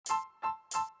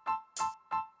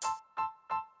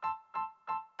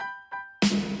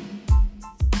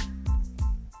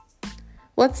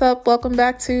What's up? Welcome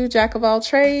back to Jack of All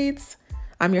Trades.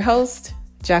 I'm your host,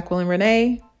 Jacqueline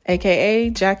Renee,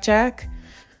 aka Jack Jack.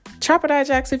 Trapodie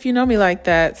Jacks if you know me like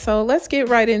that. So let's get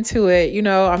right into it.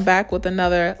 I'm back with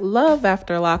another Love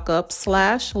After Lockup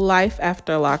 / Life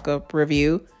After Lockup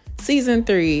review. Season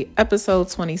 3, episode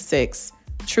 26,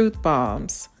 Truth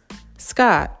Bombs.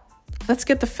 Scott, let's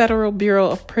get the Federal Bureau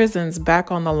of Prisons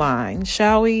back on the line,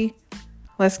 shall we?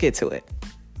 Let's get to it.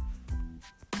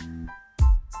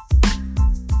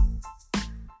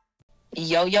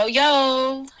 Yo, yo,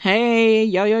 yo. Hey,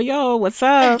 yo, what's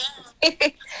up?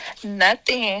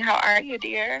 Nothing. How are you,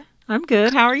 dear? I'm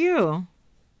good. How are you?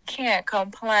 Can't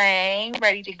complain.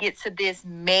 Ready to get to this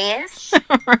mess?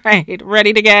 Right.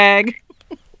 Ready to gag?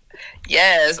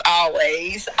 Yes,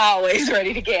 always. Always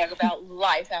ready to gag about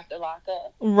life after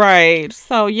lockup. Right.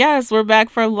 So, yes, we're back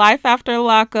for Life After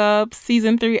Lockup,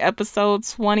 Season 3, Episode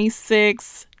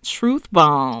 26, Truth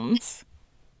Bombs.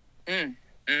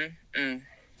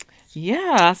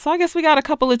 Yeah, so I guess we got a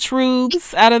couple of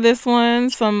truths out of this one.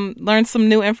 Learned some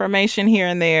new information here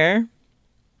and there.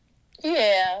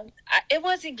 Yeah, it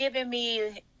wasn't giving me.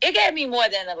 It gave me more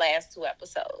than the last 2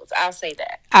 episodes. I'll say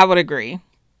that. I would agree.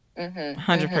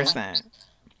 100%.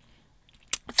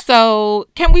 So,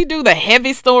 can we do the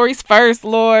heavy stories first,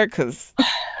 Lord? Because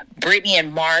Brittany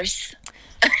and Mars.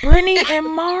 Brittany and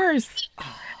Mars.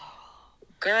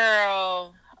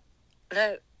 Girl.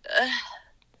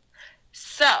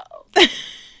 So,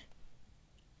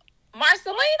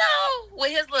 Marcelino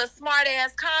with his little smart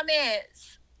ass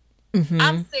comments,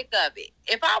 I'm sick of it.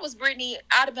 If I was Brittany,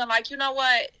 I'd have been like, you know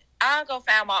what? I'll go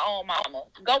find my own mama.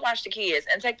 Go watch the kids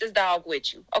and take this dog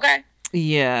with you, okay?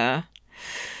 Yeah.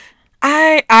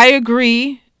 I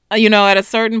agree. At a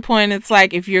certain point, it's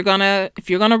like if you're gonna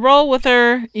roll with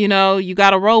her, you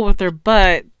gotta roll with her.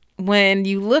 But when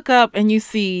you look up and you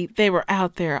see they were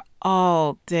out there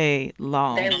all day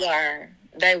long.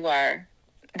 They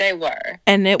were.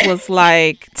 And it was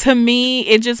like, to me,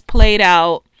 it just played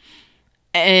out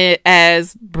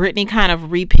as Brittany kind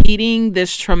of repeating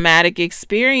this traumatic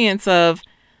experience of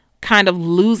kind of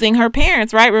losing her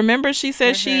parents, right? Remember, she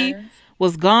said she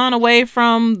was gone away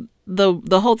from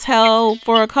the hotel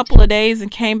for a couple of days and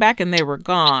came back and they were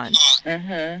gone.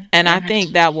 And I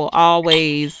think that will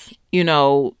always,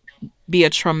 be a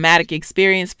traumatic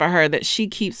experience for her that she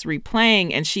keeps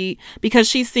replaying, and because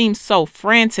she seems so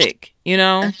frantic, and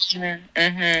that's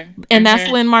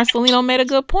when Marcelino made a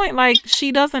good point. Like,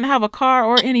 she doesn't have a car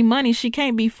or any money. She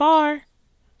can't be far.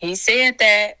 He said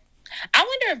that. I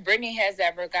wonder if Brittany has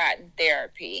ever gotten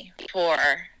therapy for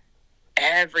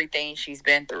everything she's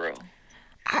been through.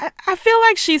 I feel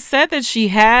like she said that she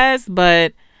has,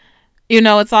 but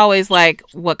it's always like,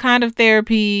 what kind of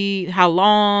therapy, how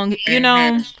long,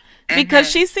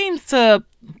 because she seems to,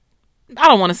 I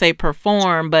don't want to say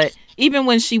perform, but even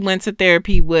when she went to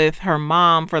therapy with her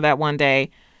mom for that one day,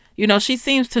 she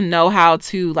seems to know how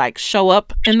to like show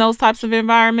up in those types of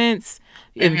environments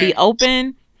and be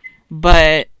open.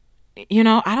 But,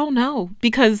 I don't know,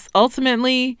 because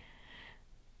ultimately,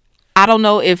 I don't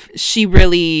know if she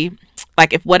really,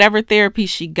 like, if whatever therapy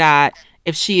she got,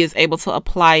 if she is able to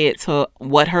apply it to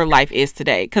what her life is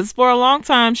today. Because for a long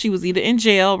time, she was either in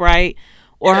jail, right?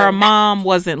 Or her mom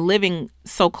wasn't living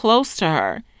so close to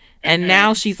her. And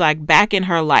now she's like back in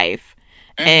her life.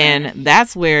 And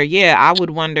that's where, I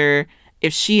would wonder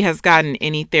if she has gotten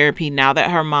any therapy now that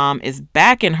her mom is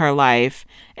back in her life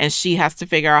and she has to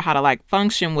figure out how to like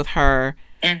function with her,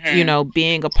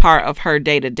 being a part of her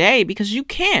day to day, because you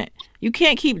can't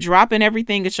keep dropping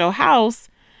everything at your house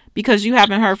because you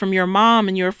haven't heard from your mom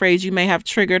and you're afraid you may have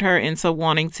triggered her into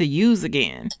wanting to use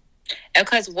again.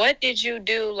 Because what did you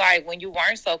do, like, when you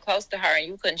weren't so close to her and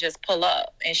you couldn't just pull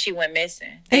up and she went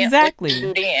missing? Exactly. What did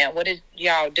you do then? What did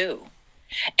y'all do?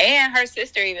 And her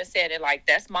sister even said it, like,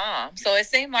 that's mom. So it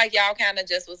seemed like y'all kind of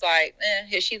just was like,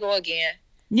 here she go again.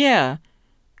 Yeah.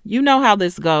 You know how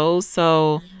this goes.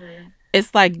 So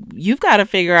it's like you've got to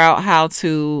figure out how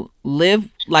to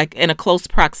live, like, in a close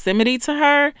proximity to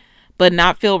her, but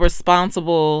not feel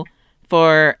responsible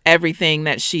for everything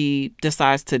that she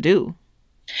decides to do.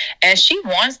 And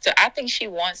I think she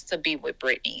wants to be with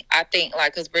Brittany. I think,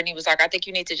 like, because Brittany was like, I think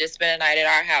you need to just spend a night at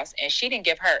our house. And she didn't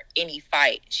give her any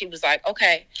fight. She was like,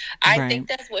 okay, I think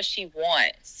that's what she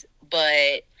wants.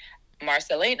 But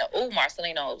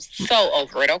Marcelino is so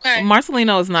over it, okay?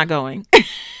 Marcelino is not going.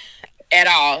 At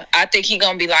all. I think he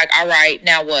gonna be like, all right,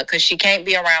 now what? Because she can't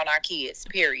be around our kids,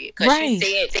 period. Because she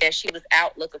said that she was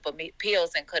out looking for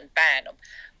pills and couldn't find them.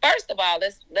 First of all,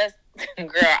 let's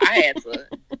girl, I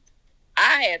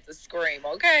I had to scream,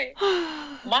 okay?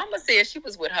 Mama said she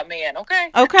was with her man, okay?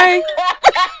 Okay.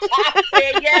 I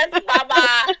said, yes,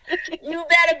 Mama. You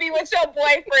better be with your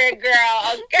boyfriend,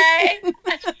 girl, okay?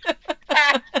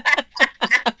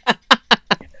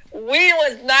 We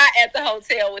was not at the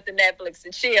hotel with the Netflix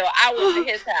and chill. I was at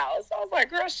his house. I was like,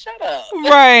 girl, shut up.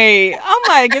 Right. I'm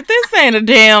like, if this ain't a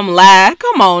damn lie,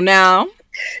 come on now.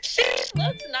 She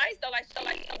looks nice though.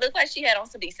 Like looked like she had on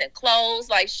some decent clothes.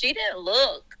 Like she didn't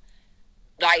look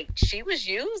like she was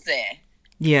using.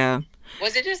 Yeah.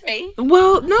 Was it just me?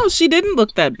 Well, no, she didn't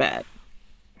look that bad.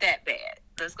 That bad.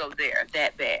 Let's go there.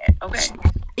 That bad. Okay.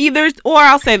 Either, or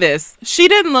I'll say this. She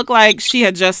didn't look like she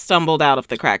had just stumbled out of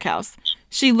the crack house.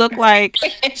 She looked like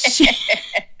she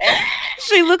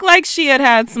looked like she had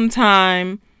had some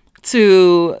time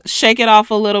to shake it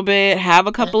off a little bit, have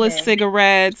a couple of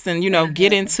cigarettes, and, you know,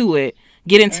 get into it.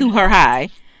 Get into her high.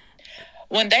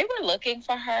 When they were looking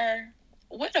for her,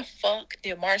 what the fuck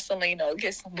did Marcelino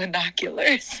get some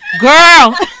binoculars?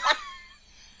 Girl!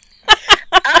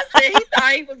 I said he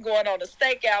thought he was going on a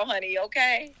stakeout, honey,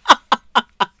 okay?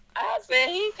 I said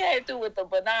he came through with the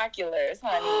binoculars,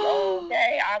 honey.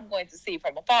 Okay, I'm going to see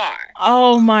from afar.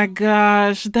 Oh my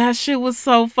gosh, that shit was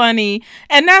so funny.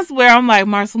 And that's where I'm like,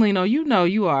 Marcelino, you know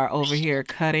you are over here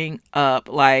cutting up.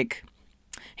 Like,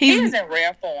 he's in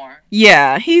rare form.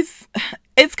 Yeah,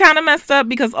 it's kind of messed up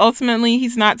because ultimately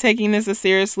he's not taking this as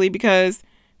seriously because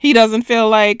he doesn't feel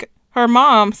like her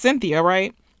mom, Cynthia,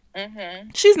 right? Mm-hmm.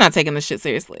 She's not taking this shit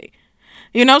seriously.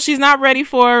 You know, she's not ready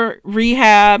for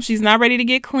rehab. She's not ready to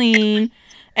get clean.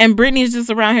 And Brittany's just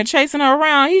around here chasing her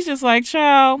around. He's just like,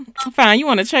 child, fine, you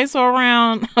want to chase her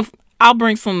around? I'll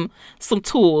bring some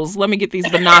tools. Let me get these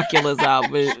binoculars out.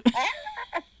 But...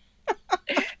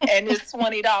 and his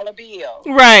 $20 bill.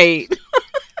 Right.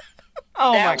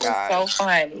 Oh that my God. Was so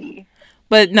funny.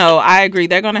 But no, I agree.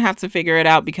 They're going to have to figure it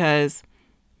out because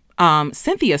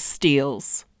Cynthia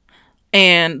steals.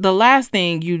 And the last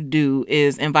thing you do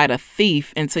is invite a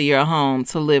thief into your home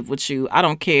to live with you. I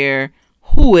don't care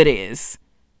who it is.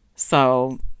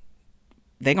 So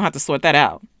they're going to have to sort that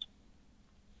out.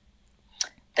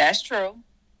 That's true.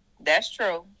 That's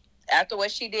true. After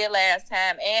what she did last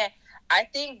time. And I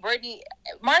think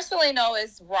Marcelino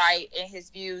is right in his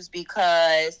views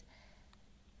because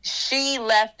she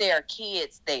left their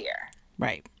kids there.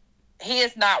 Right. He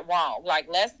is not wrong. Like,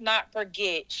 let's not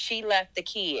forget she left the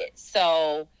kids.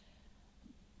 So,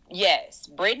 yes,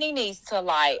 Brittany needs to,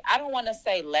 like, I don't want to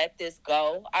say let this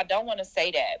go. I don't want to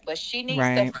say that. But she needs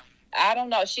to, I don't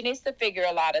know, she needs to figure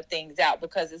a lot of things out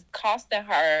because it's costing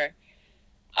her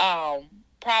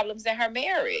problems in her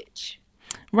marriage.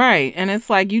 Right. And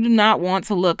it's like you do not want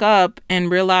to look up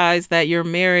and realize that your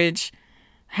marriage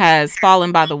has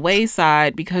fallen by the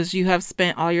wayside because you have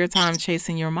spent all your time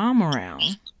chasing your mom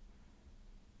around.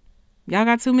 Y'all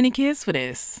got too many kids for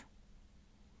this.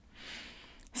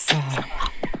 So,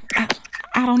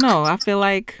 I don't know. I feel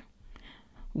like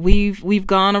we've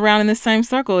gone around in the same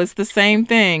circle. It's the same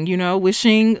thing, you know,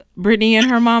 wishing Brittany and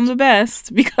her mom the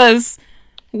best because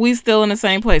we still in the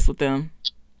same place with them.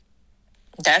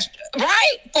 That's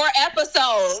right. 4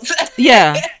 episodes.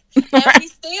 Yeah. And we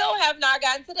still have not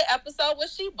gotten to the episode where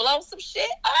she blows some shit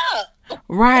up.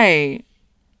 Right.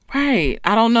 Right.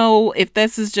 I don't know if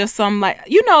this is just some like,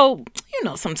 you know,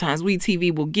 sometimes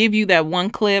WeTV will give you that one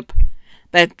clip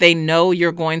that they know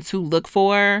you're going to look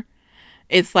for.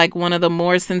 It's like one of the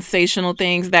more sensational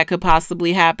things that could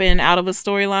possibly happen out of a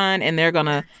storyline. And they're going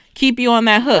to keep you on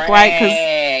that hook,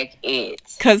 right?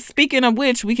 Because speaking of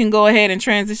which, we can go ahead and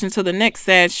transition to the next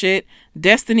sad shit.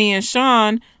 Destiny and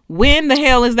Sean, when the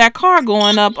hell is that car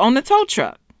going up on the tow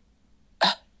truck?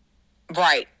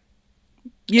 Right.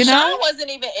 You know? Sean wasn't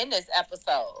even in this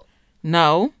episode.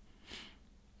 No,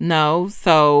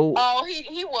 so... Oh,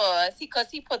 he was.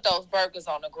 Because he put those burgers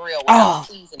on the grill without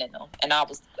seasoning them. And I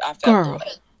felt good.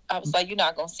 I was like, you're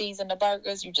not going to season the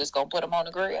burgers? You just going to put them on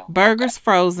the grill? Burgers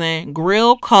frozen,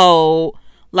 grill cold.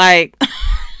 Like,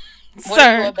 what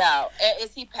are you about?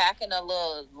 Is he packing a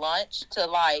little lunch to,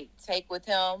 like, take with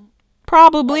him?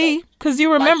 Probably. Because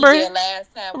you remember... Like he did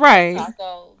last time with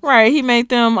tacos. Right. He made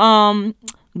them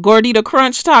Gordita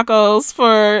Crunch tacos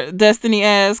for Destiny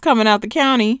as coming out the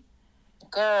county.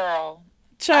 Girl,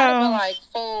 child. I've been like,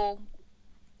 fool,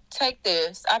 take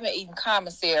this. I've been eating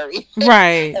commissary.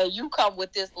 Right. And you come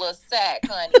with this little sack,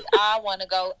 honey. I want to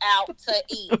go out to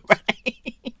eat.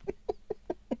 Right.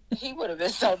 He would have been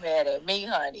so mad at me,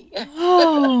 honey.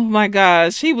 Oh, my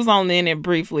gosh. He was only in it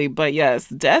briefly. But, yes,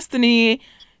 Destiny,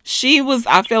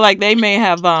 I feel like they may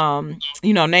have,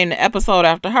 named the episode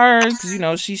after her.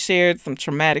 Because, she shared some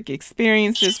traumatic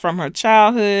experiences from her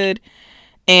childhood.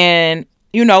 And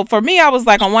you know, for me, I was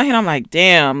like, on one hand, I'm like,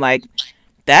 damn, like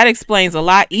that explains a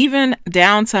lot, even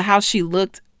down to how she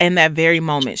looked in that very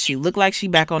moment. She looked like she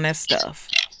back on that stuff.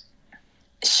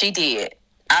 She did.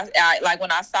 I like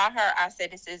when I saw her, I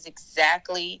said, "This is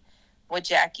exactly what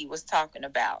Jackie was talking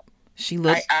about." She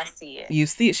looked. I see it. You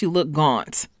see it. She looked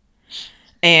gaunt,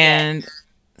 and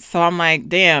so I'm like,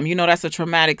 damn. You know, that's a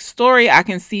traumatic story. I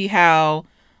can see how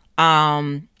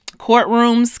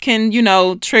courtrooms can, you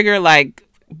know, trigger like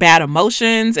bad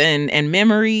emotions and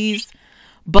memories.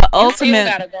 But ultimately, you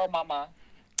still gotta go, mama.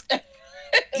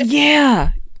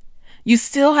 Yeah, you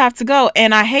still have to go.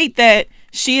 And I hate that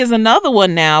she is another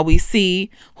one now we see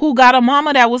who got a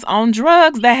mama that was on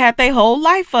drugs that had their whole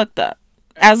life fucked up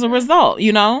as a result,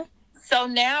 you know? So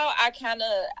now I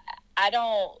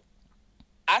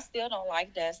still don't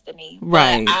like Destiny.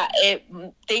 Right.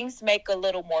 Things make a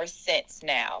little more sense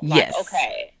now. Like, yes.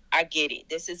 Okay, I get it.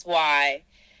 This is why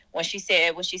when she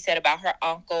said about her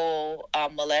uncle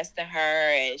molesting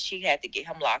her and she had to get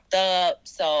him locked up.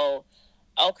 So,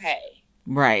 okay.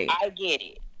 Right. I get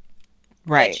it.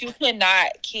 Right. But you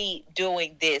cannot keep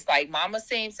doing this. Like, mama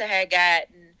seems to have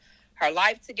gotten her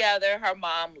life together. Her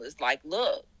mom was like,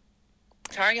 look,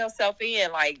 turn yourself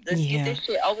in. Like, let's get this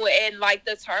shit over with. And, like,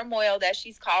 the turmoil that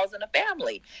she's causing a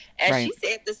family. And she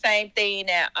said the same thing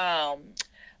that,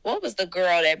 what was the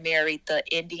girl that married the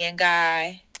Indian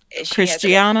guy?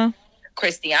 Christiana.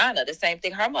 Christiana, the same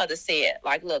thing her mother said.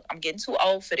 Like, look, I'm getting too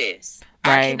old for this.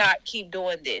 Right. I cannot keep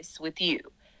doing this with you.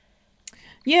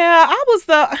 Yeah,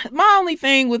 my only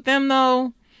thing with them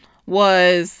though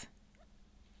was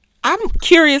I'm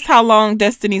curious how long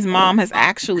Destiny's mom has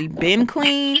actually been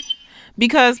clean,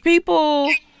 because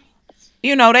people,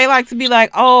 you know, they like to be like,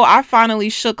 oh, I finally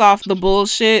shook off the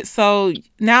bullshit, so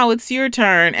now it's your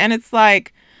turn. And it's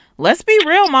like, let's be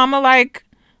real, mama. Like,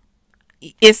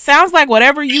 it sounds like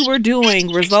whatever you were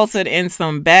doing resulted in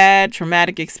some bad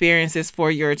traumatic experiences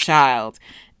for your child.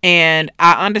 And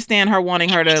I understand her wanting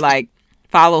her to like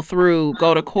follow through,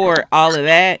 go to court, all of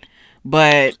that.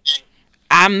 But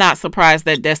I'm not surprised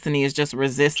that Destiny is just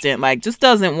resistant, like just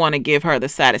doesn't want to give her the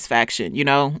satisfaction, you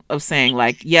know, of saying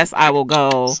like, yes, I will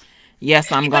go.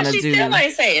 Yes, I'm going to do. She still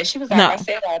ain't saying. She was like, I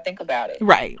said what I think about it.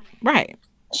 Right, right.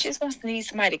 She just wants to need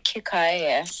somebody to kick her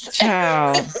ass.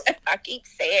 Child. I keep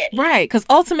saying it. Right, because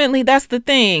ultimately that's the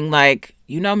thing. Like,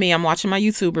 you know me, I'm watching my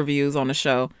YouTube reviews on the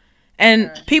show.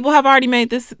 And people have already made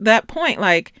that point.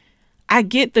 Like, I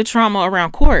get the trauma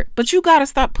around court, but you got to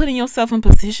stop putting yourself in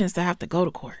positions to have to go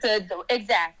to court.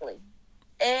 Exactly.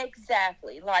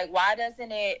 Like, why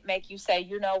doesn't it make you say,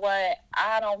 you know what?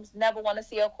 I don't never want to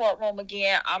see a courtroom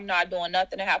again. I'm not doing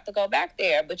nothing to have to go back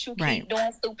there. But you keep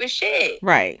doing stupid shit.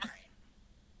 Right.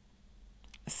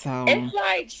 So it's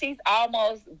like she's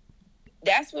almost,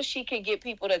 that's what she can get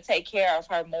people to take care of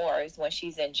her more is when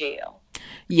she's in jail.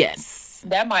 Yes.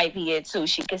 That might be it too.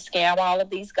 She could scam all of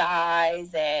these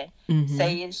guys and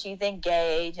say she's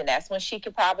engaged, and that's when she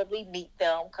could probably meet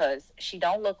them because she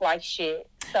don't look like shit.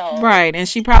 So right, and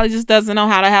she probably just doesn't know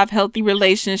how to have healthy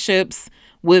relationships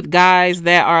with guys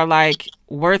that are like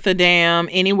worth a damn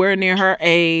anywhere near her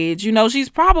age. You know, she's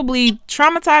probably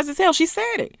traumatized as hell. She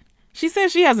said it. She said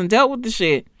she hasn't dealt with the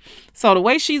shit. So the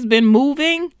way she's been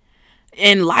moving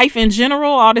in life in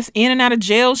general, all this in and out of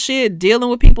jail shit, dealing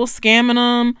with people, scamming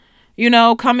them, you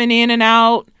know, coming in and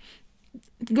out.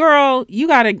 Girl, you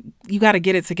gotta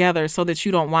get it together so that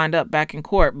you don't wind up back in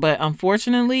court. But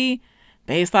unfortunately,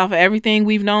 based off of everything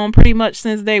we've known pretty much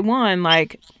since day one,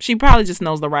 like, she probably just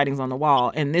knows the writings on the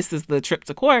wall. And this is the trip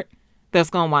to court that's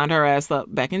gonna wind her ass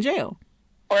up back in jail.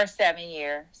 For 7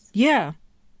 years. Yeah.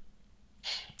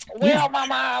 Well,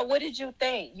 mama, what did you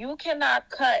think? You cannot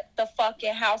cut the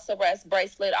fucking house arrest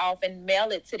bracelet off and mail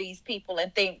it to these people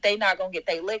and think they not gonna get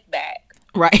their lick back.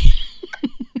 Right.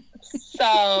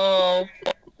 So,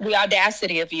 the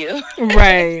audacity of you.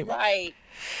 Right. Like,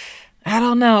 I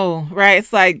don't know. Right.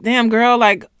 It's like, damn, girl,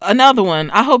 like another one.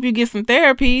 I hope you get some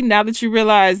therapy now that you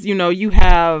realize, you know, you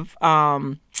have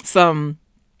some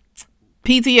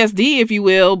PTSD, if you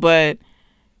will, but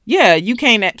yeah, you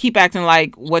can't keep acting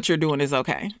like what you're doing is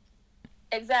okay.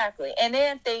 Exactly. And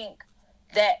then think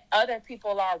that other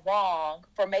people are wrong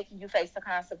for making you face the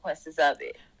consequences of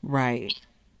it. Right.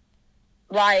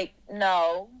 Like,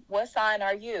 no, what sign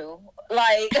are you?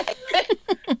 Like,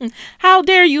 how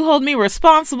dare you hold me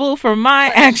responsible for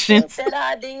my actions? That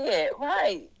I did.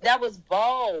 Right. That was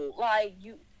bold. Like,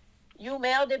 you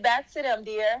mailed it back to them,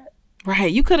 dear.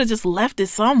 Right. You could have just left it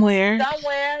somewhere.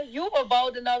 Somewhere. You were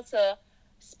bold enough to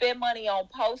spend money on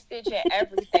postage and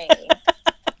everything.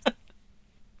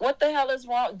 What the hell is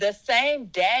wrong? The same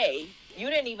day,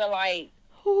 you didn't even like,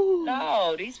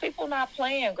 no, these people not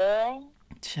playing, girl.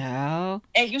 Child.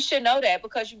 And you should know that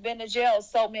because you've been to jail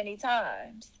so many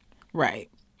times. Right.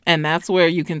 And that's where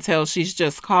you can tell she's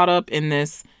just caught up in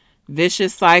this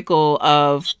vicious cycle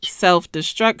of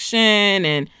self-destruction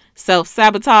and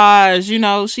self-sabotage. You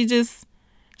know, she's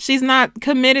not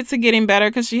committed to getting better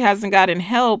because she hasn't gotten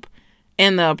help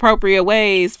in the appropriate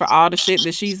ways for all the shit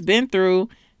that she's been through.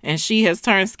 And she has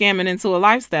turned scamming into a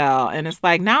lifestyle. And it's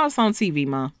like, now it's on TV,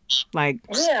 Ma. Like,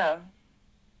 yeah.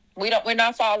 We're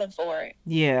not falling for it.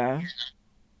 Yeah.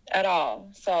 At all.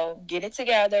 So get it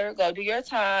together. Go do your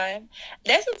time.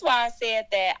 This is why I said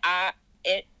that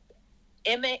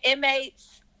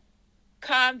inmates,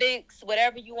 convicts,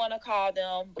 whatever you want to call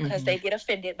them, because they get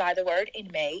offended by the word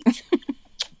inmate.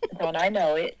 Don't I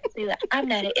know it? Like, I'm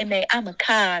not an inmate. I'm a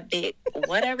convict.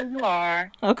 Whatever you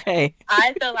are. Okay.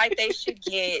 I feel like they should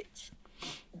get.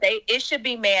 It should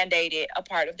be mandated a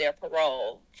part of their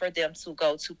parole for them to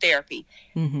go to therapy.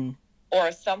 Mm-hmm.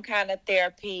 Or some kind of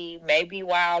therapy, maybe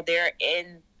while they're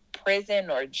in prison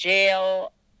or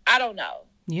jail. I don't know.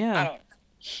 Yeah. I don't know.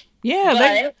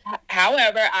 Yeah. But,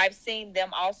 however, I've seen them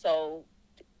also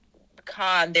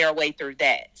con their way through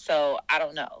that. So, I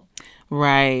don't know.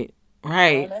 Right.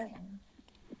 I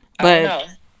don't know.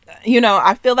 But,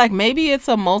 I feel like maybe it's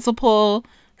a multiple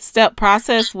step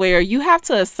process where you have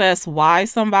to assess why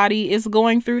somebody is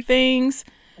going through things.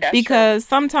 That's because true.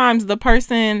 Sometimes the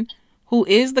person who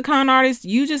is the con artist,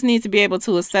 you just need to be able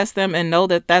to assess them and know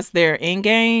that that's their end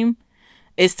game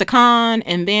is to con,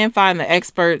 and then find the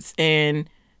experts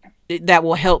that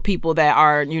will help people that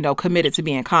are, committed to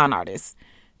being con artists.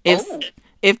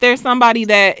 If there's somebody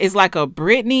that is like a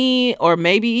Britney or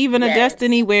maybe even a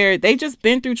Destiny where they just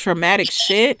been through traumatic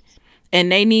shit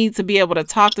and they need to be able to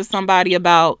talk to somebody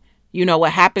about,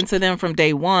 what happened to them from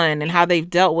day one and how they've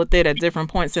dealt with it at different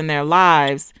points in their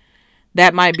lives,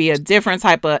 that might be a different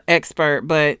type of expert,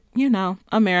 but,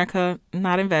 America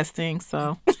not investing,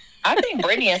 so. I think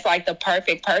Brittany is like the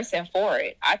perfect person for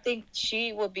it. I think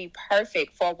she would be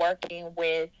perfect for working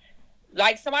with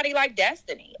like somebody like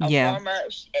Destiny. Former,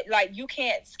 like you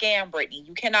can't scam Brittany.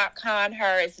 You cannot con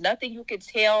her. It's nothing you can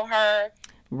tell her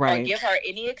or give her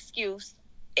any excuse.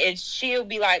 And she'll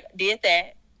be like, did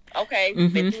that. Okay,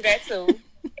 been through that too.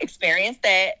 Experienced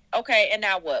that. Okay, and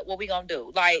now what? What we gonna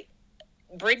do? Like,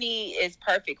 Brittany is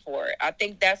perfect for it. I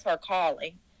think that's her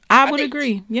calling. I would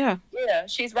agree. Yeah. Yeah,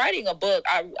 she's writing a book.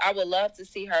 I would love to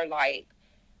see her like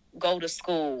go to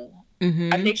school.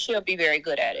 Mm-hmm. I think she'll be very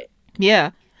good at it.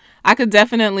 Yeah. I could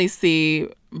definitely see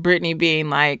Brittany being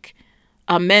like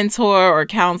a mentor or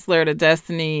counselor to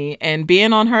Destiny and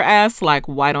being on her ass like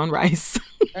white on rice.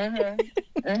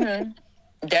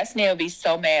 Destiny will be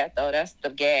so mad though. That's the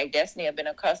gag. Destiny have been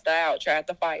cussed her out, tried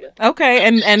to fight her. Okay,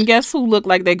 and guess who look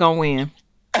like they gonna win?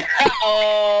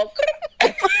 Oh.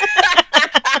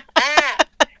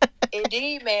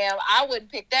 Indeed, ma'am. I wouldn't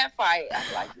pick that fight.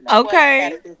 I'm like,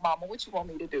 okay, what, Mama, what you want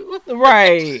me to do?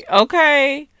 Right.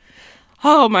 Okay.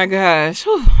 Oh my gosh.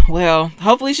 Whew. Well,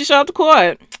 hopefully she showed up to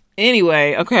court.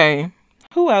 Anyway, okay.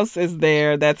 Who else is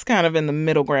there that's kind of in the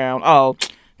middle ground? Oh,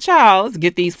 child, let's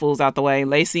get these fools out the way.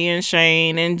 Lacey and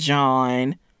Shane and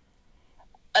John.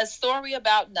 A story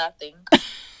about nothing.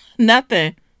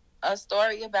 Nothing. A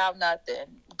story about nothing.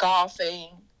 Golfing.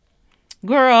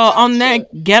 Girl, on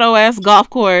that ghetto ass golf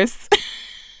course.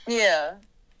 Yeah.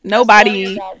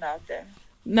 Nobody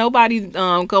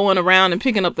going around and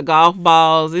picking up the golf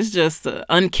balls. It's just an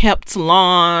unkept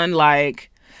lawn. Like,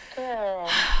 girl,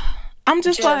 I'm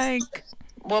just like,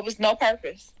 what was no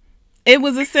purpose? It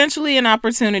was essentially an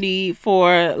opportunity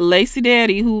for Lacey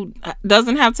Daddy, who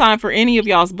doesn't have time for any of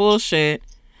y'all's bullshit,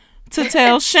 to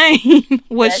tell Shane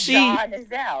what John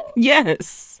is out.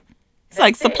 Yes. It's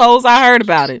like, suppose I heard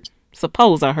about it.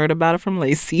 Suppose I heard about it from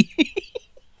Lacey.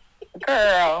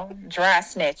 Girl, dry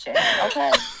snitching.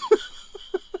 Okay.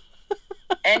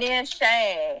 And then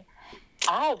Shane,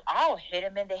 I'll hit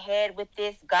him in the head with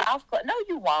this golf club. No,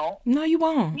 you won't. No, you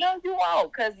won't. No, you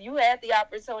won't. Because you had the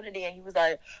opportunity and he was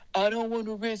like, I don't want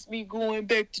to risk me going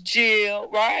back to jail.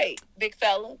 Right, big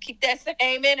fella. Keep that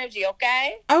same energy,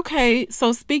 okay? Okay,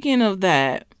 so speaking of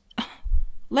that,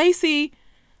 Lacey,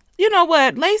 you know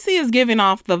what? Lacey is giving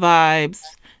off the vibes.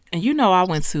 And I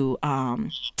went to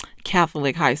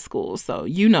Catholic high school, so the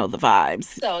vibes.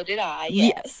 So did I,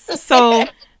 yes. So,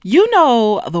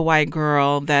 the white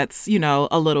girl that's,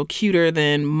 a little cuter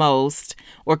than most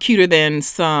or cuter than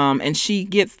some, and she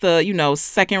gets the,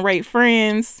 second-rate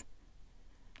friends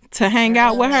to hang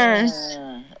out with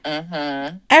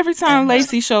her. Every time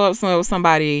Lacey show up with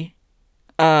somebody,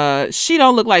 she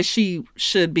don't look like she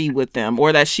should be with them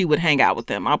or that she would hang out with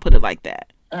them. I'll put it like that.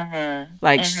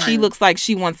 She looks like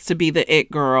she wants to be the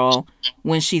it girl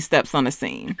when she steps on the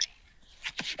scene.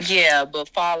 Yeah, but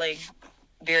falling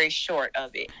very short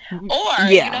of it. Or,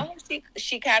 yeah.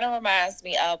 she kind of reminds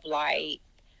me of like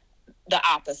the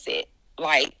opposite.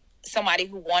 Like somebody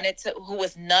who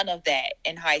was none of that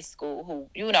in high school, who,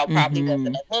 probably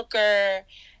wasn't a hooker,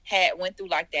 went through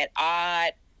like that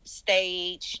odd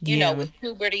stage, with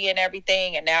puberty and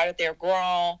everything. And now that they're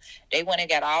grown, they went and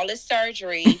got all this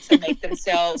surgery to make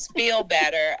themselves feel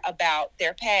better about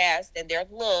their past and their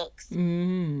looks.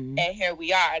 And here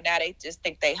we are. Now they just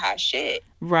think they hot shit.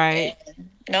 Right. And,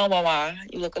 no, mama,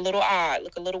 you look a little odd,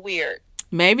 look a little weird.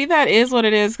 Maybe that is what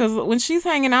it is, because when she's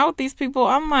hanging out with these people,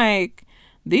 I'm like,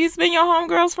 these been your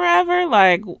homegirls forever?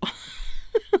 Like,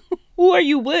 who are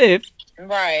you with?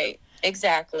 Right,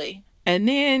 exactly. And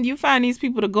then you find these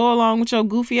people to go along with your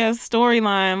goofy ass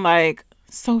storyline, like,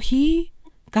 so he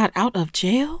got out of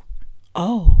jail?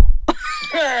 Oh.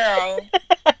 Girl.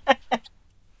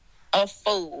 A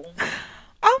fool.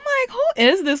 I'm like, who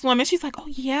is this woman? She's like, oh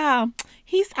yeah,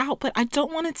 he's out, but I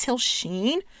don't want to tell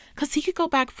Sheen because he could go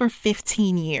back for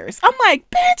 15 years. I'm like,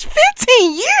 bitch,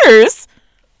 15 years?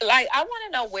 Like, I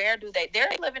want to know, they're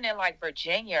living in like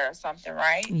Virginia or something,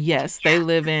 right? Yes, they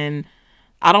live in,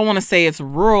 I don't want to say it's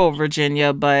rural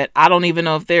Virginia, but I don't even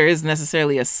know if there is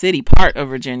necessarily a city part of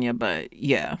Virginia, but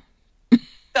yeah.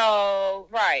 So,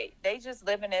 right, they just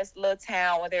live in this little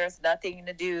town where there's nothing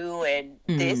to do, and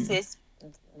this is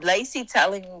Lacey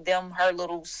telling them her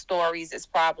little stories is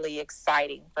probably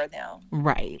exciting for them.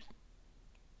 Right.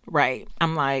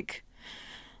 I'm like,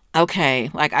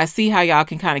 okay, like I see how y'all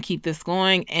can kind of keep this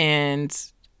going, and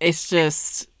it's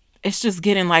just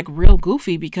getting like real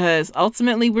goofy, because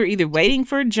ultimately we're either waiting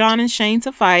for John and Shane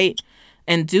to fight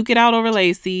and duke it out over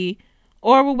Lacey,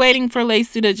 or we're waiting for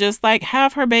Lacey to just like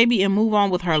have her baby and move on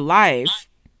with her life.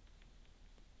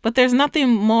 But there's nothing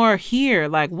more here.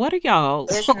 Like, what are y'all?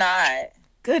 It's not.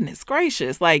 Goodness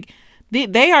gracious. Like,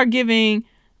 they are giving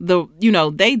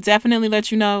they definitely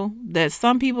let you know that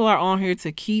some people are on here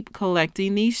to keep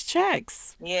collecting these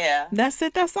checks. Yeah. That's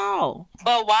it. That's all.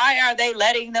 But why are they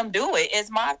letting them do it? Is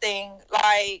my thing.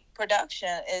 Like, production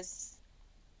is...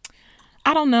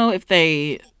 I don't know if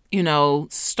they,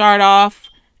 start off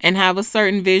and have a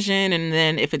certain vision, and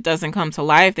then if it doesn't come to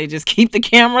life, they just keep the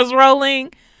cameras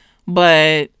rolling.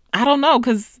 But I don't know,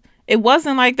 because it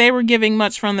wasn't like they were giving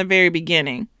much from the very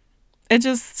beginning. It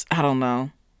just, I don't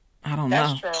know.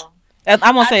 That's true.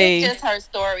 I won't say... I think just her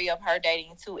story of her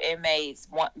dating two inmates,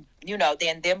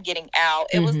 then them getting out.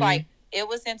 It was like, it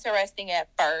was interesting at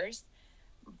first,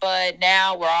 but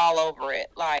now we're all over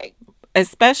it. Like,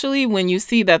 especially when you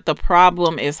see that the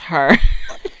problem is her.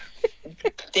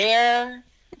 There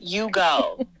you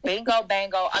go. Bingo,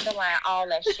 bango, underline all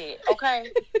that shit.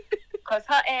 Okay? Because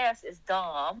her ass is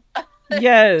dumb.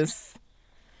 Yes.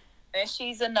 And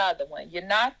she's another one. You're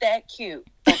not that cute.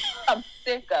 I'm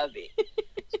sick of it.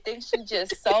 She thinks she's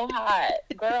just so hot.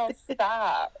 Girl,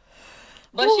 stop.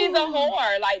 But she's a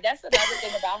whore. Like, that's another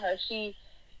thing about her. She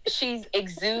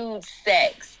exudes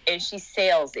sex and she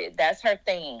sells it. That's her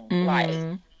thing.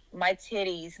 Like, my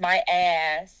titties, my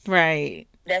ass. Right.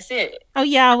 That's it. Oh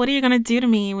yeah, what are you gonna do to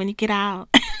me when you get out?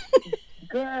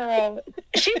 Girl,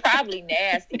 she probably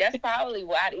nasty. That's probably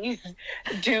why these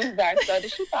dudes are so.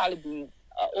 She probably be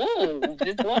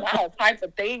just doing all types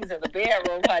of things in the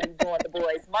bedroom, honey, doing the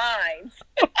boys' minds.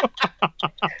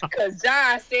 Because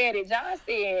John said it. John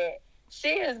said she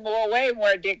is way more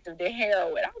addictive than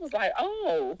heroin. I was like,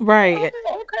 oh, right.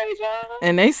 Okay, John.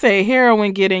 And they say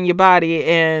heroin get in your body,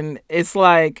 and it's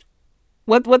like,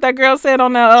 what that girl said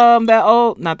on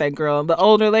the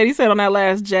older lady said on that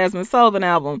last Jasmine Sullivan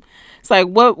album. It's like,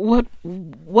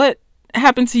 what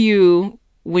happened to you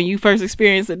when you first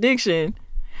experienced addiction?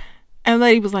 And the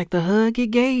lady was like, the hug it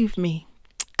gave me.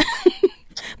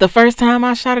 The first time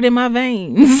I shot it in my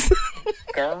veins.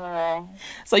 Girl.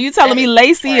 So you telling me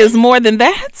Lacey is more than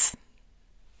that?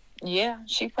 Yeah,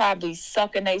 she probably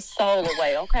sucking their soul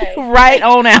away, okay? Right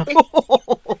on out.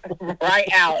 Right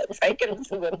out. Taking them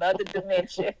to another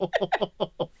dimension.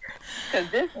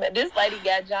 Because this lady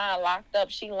got John locked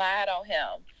up. She lied on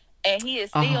him. And he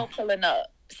is still pulling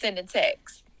up, sending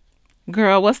texts.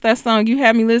 Girl, what's that song you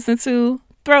had me listen to?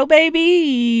 Throw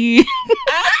Baby.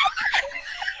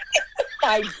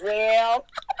 My girl.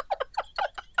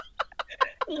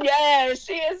 Yeah,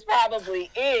 she is probably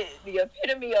it. The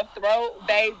epitome of Throw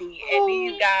Baby. And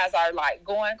these guys are like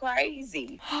going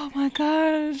crazy. Oh my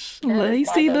gosh.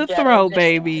 Lacey the Throw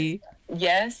Baby.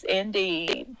 Yes,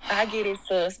 indeed. I get it,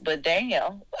 sis, but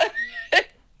damn.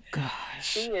 Gosh.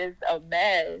 She is a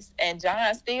mess. And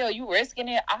John, still, you risking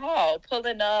it all.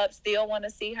 Pulling up, still want to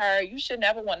see her. You should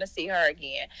never want to see her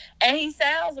again. And he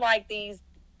sounds like these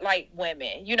like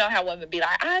women. You know how women be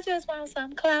like, I just want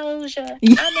some closure.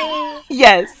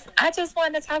 Yes. I just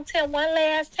want to talk to him one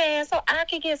last time so I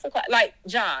can get some like,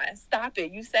 John, stop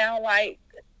it. You sound like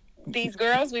these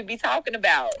girls we be talking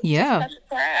about. Yeah. Just cut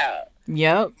the crowd.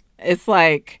 Yep. It's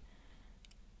like,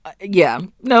 yeah.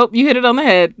 Nope. You hit it on the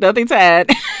head. Nothing to add.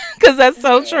 Because that's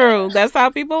so true. That's how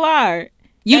people are.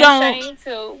 You and don't. Shane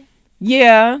too.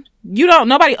 Yeah. You don't.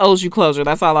 Nobody owes you closure.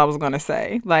 That's all I was going to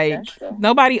say. Like,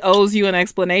 nobody owes you an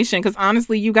explanation because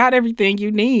honestly, you got everything you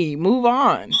need. Move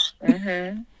on.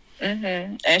 And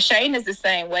Shane is the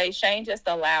same way. Shane just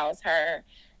allows her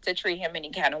to treat him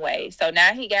any kind of way. So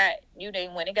now he got,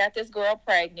 when he got this girl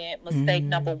pregnant, mistake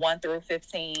number 1 through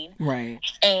 15. Right.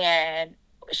 And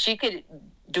she could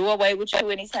do away with you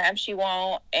anytime she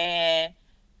want and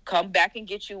come back and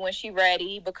get you when she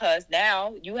ready because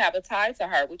now you have a tie to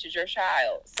her, which is your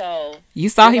child. So you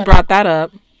saw he brought that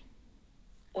up.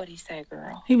 What'd he say,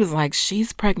 girl? He was like,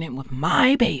 she's pregnant with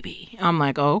my baby. I'm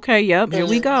like, oh, okay, yep, here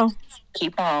we go.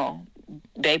 Keep on.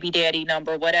 Baby daddy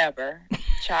number whatever.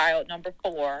 Child number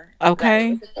 4.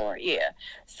 Okay. 4. Yeah.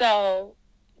 So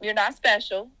you're not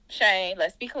special, Shane.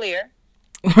 Let's be clear.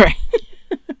 Right.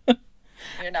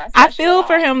 You're not special. I feel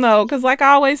for him though, because like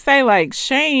I always say, like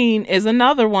Shane is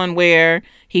another one where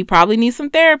he probably needs some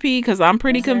therapy because I'm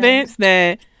pretty convinced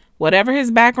that whatever his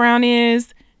background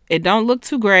is, it don't look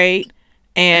too great.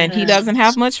 And he doesn't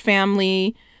have much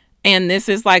family. And this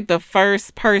is like the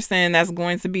first person that's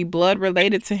going to be blood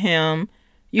related to him.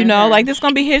 You know, like this is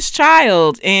going to be his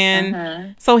child.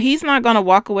 And so he's not going to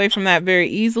walk away from that very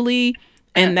easily.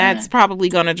 And that's probably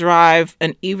going to drive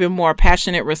an even more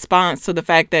passionate response to the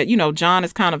fact that, you know, John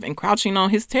is kind of encroaching on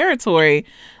his territory.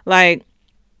 Like,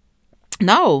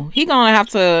 no,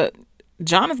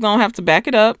 John is going to have to back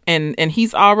it up. And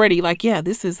he's already like, yeah,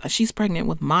 she's pregnant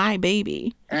with my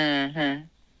baby. Shane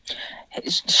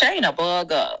a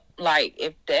bug up. Like,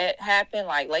 if that happened,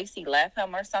 like Lacey left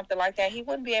him or something like that, he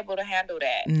wouldn't be able to handle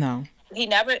that. No. He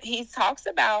talks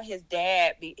about his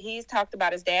dad. He's talked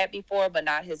about his dad before, but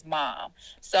not his mom.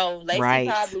 So Lacey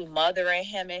probably mothering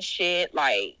him and shit.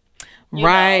 Like,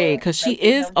 right, because she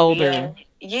is older.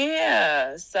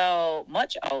 Yeah, so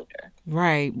much older.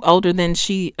 Right, older than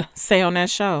she say on that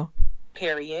show.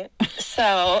 Period.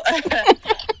 So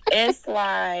it's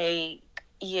like,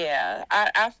 yeah,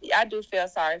 I do feel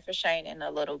sorry for Shane in a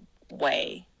little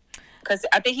way. Because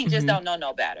I think he just don't know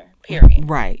no better. Period.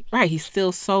 Right. He's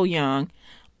still so young.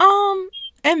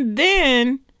 And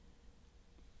then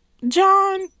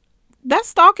John, that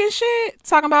stalking shit,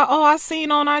 talking about, oh, I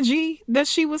seen on IG that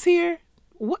she was here.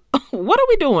 What are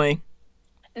we doing?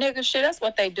 Nigga, shit, that's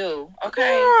what they do. Okay.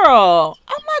 Girl.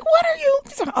 I'm like, what are you?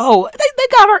 He's like, oh, they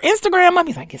got her Instagram up.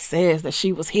 He's like, it says that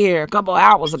she was here a couple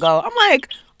hours ago. I'm like,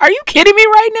 are you kidding me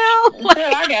right now? Like,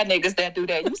 I got niggas that do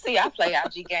that. You see, I play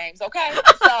IG games, okay?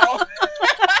 So,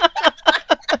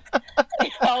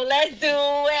 let's do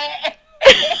it.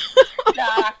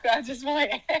 Nah, I just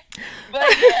want it.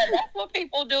 But yeah, that's what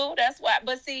people do. That's why.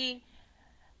 But see,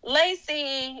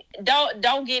 Lacey,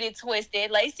 don't get it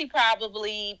twisted. Lacey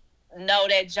probably know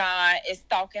that John is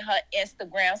stalking her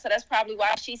Instagram, so that's probably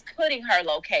why she's putting her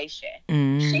location.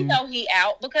 She know he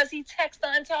out because he texted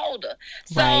her and told her.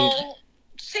 So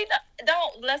she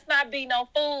let's not be no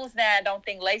fools now. I don't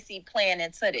think Lacey playing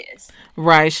into this.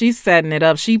 Right, she's setting it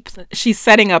up. She's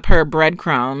setting up her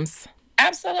breadcrumbs.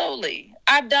 Absolutely,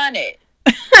 I've done it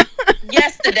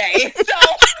yesterday. So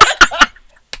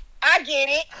I get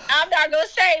it. I'm not gonna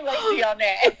shame Lacey on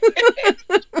that.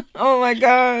 Oh my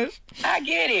gosh. I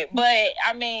get it. But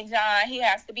I mean, John, he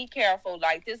has to be careful.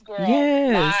 Like, this girl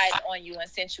lied on you and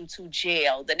sent you to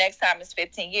jail. The next time is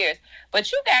 15 years.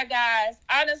 But you got guys,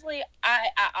 honestly,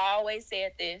 I always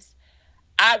said this.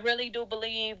 I really do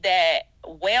believe that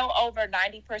well over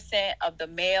 90% of the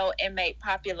male inmate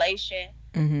population,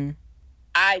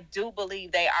 I do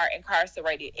believe they are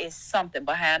incarcerated. It's something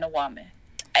behind a woman.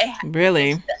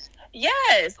 Really?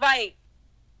 Yes. Like,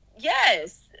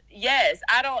 yes.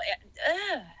 I don't.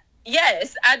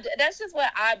 Yes. That's just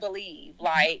what I believe.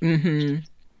 Like,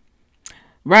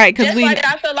 right? Because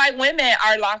I feel like women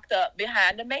are locked up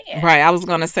behind a man. Right. I was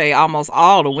gonna say almost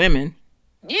all the women.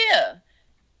 Yeah.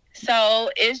 So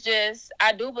it's just,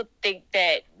 I do think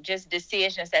that just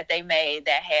decisions that they made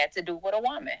that had to do with a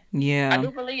woman. Yeah. I do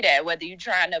believe that. Whether you're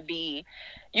trying to be,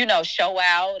 show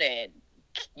out and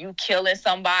you killing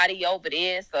somebody over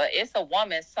this, or it's a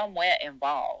woman somewhere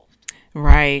involved.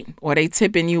 Right. Or they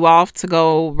tipping you off to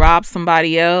go rob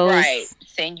somebody else. Right.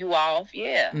 Send you off.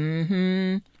 Yeah.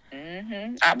 I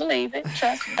believe it.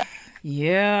 Trust me.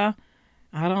 Yeah.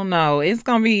 I don't know. It's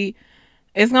gonna be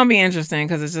interesting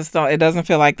because it doesn't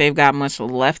feel like they've got much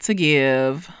left to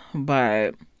give.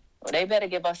 But Well, they better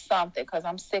give us something because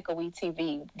I'm sick of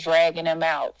WeTV dragging them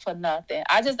out for nothing.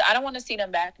 I don't want to see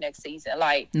them back next season.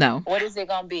 Like, no. What is it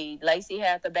going to be? Lacey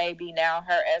had the baby, now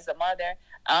her as a mother.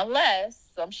 Unless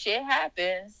some shit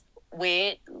happens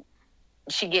with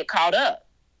she get caught up.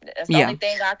 That's the only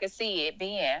thing I could see it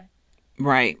being.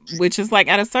 Right. Which is like,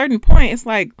 at a certain point, it's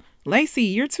like, Lacey,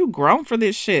 you're too grown for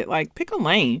this shit. Like, pick a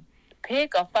lane.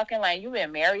 Pick a fucking lane. You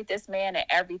been married this man and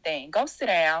everything. Go sit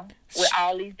down with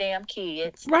all these damn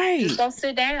kids. Right. Just go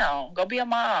sit down. Go be a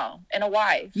mom and a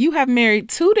wife. You have married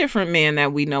 2 different men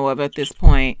that we know of at this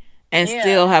point and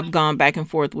still have gone back and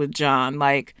forth with John.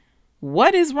 Like,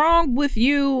 what is wrong with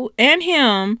you and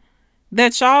him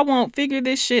that y'all won't figure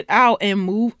this shit out and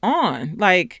move on?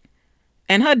 Like,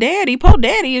 and her daddy, poor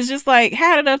daddy, is just like,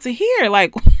 had it up to here.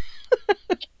 Like,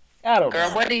 I don't know. Girl,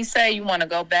 what did he say? You want to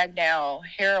go back down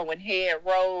Heroin Head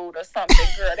Road or something?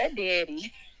 Girl, that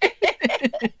daddy.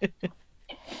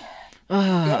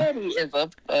 Daddy is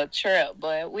a trip,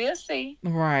 but we'll see.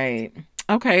 Right.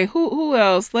 Okay, who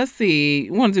else? Let's see.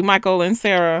 You want to do Michael and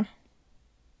Sarah?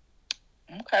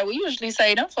 Okay, we usually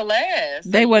say them for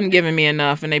last. They wasn't giving me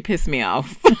enough, and they pissed me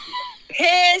off.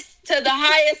 Pissed to the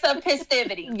highest of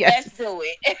festivity. Yes. Let's do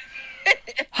it.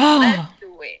 Let's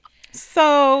do it.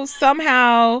 So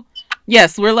somehow,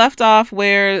 yes, we're left off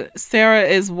where Sarah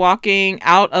is walking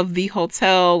out of the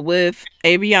hotel with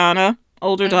Aviana,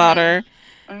 older daughter,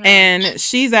 and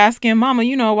she's asking, Mama,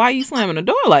 why are you slamming the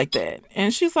door like that?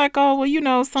 And she's like, oh,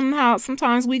 well,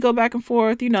 sometimes we go back and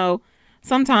forth,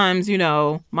 sometimes,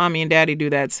 Mommy and Daddy do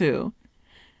that too.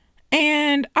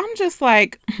 And I'm just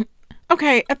like,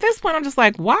 okay, at this point, I'm just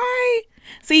like, why?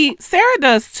 See, Sarah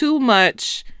does too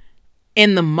much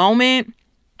in the moment.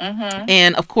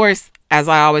 And of course, as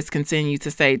I always continue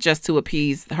to say, just to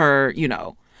appease her,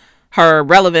 her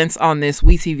relevance on this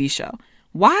WeTV show.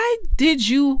 Why did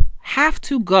you have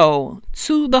to go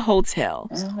to the hotel?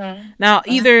 Now,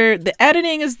 either the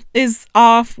editing is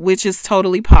off, which is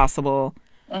totally possible.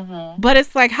 But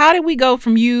it's like, how did we go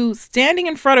from you standing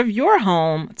in front of your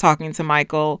home talking to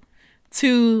Michael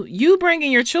to you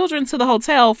bringing your children to the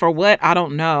hotel for what? I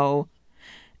don't know.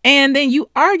 And then you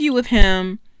argue with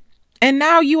him. And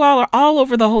now you all are all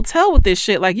over the hotel with this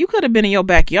shit. Like, you could have been in your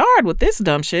backyard with this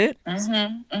dumb shit.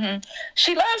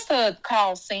 She loves to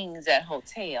call scenes at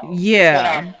hotels. Yeah. What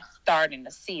I'm starting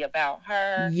to see about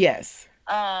her. Yes.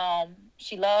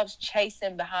 She loves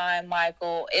chasing behind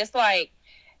Michael. It's like,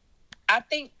 I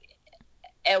think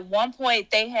at one point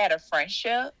they had a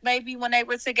friendship maybe when they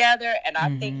were together. And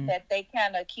I think that they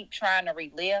kind of keep trying to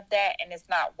relive that. And it's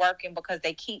not working because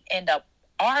they end up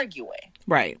arguing.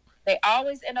 Right. They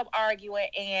always end up arguing,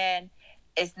 and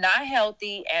it's not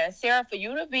healthy. And Sarah, for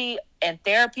you to be in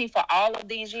therapy for all of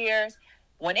these years,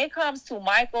 when it comes to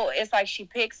Michael, it's like she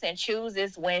picks and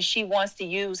chooses when she wants to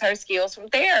use her skills from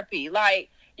therapy.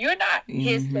 Like, you're not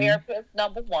his therapist,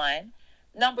 number one.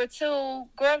 Number two,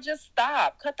 girl, just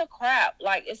stop. Cut the crap.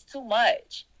 Like, it's too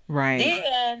much. Right.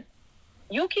 Then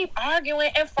you keep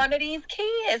arguing in front of these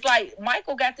kids. Like,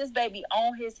 Michael got this baby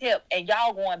on his hip, and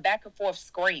y'all going back and forth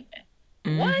screaming.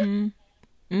 What? In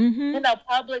a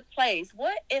public place?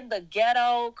 What in the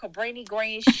ghetto, Cabrini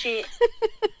Green shit?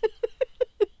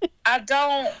 I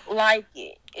don't like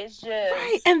it. It's just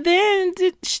right. And then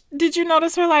did you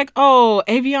notice her like, oh,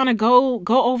 Aviana, go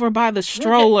over by the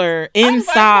stroller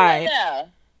inside.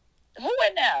 Who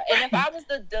in there? And if I was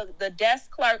the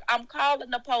desk clerk, I'm calling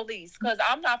the police because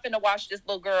I'm not finna watch this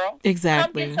little girl.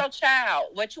 Exactly. Come get your child.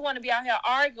 What, you want to be out here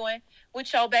arguing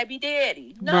with your baby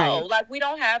daddy? No, like, we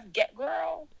don't have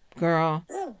girl.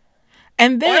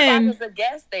 And then, or if I was a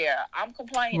guest there, I'm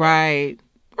complaining. Right.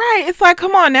 It's like,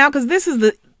 come on now, because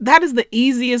that is the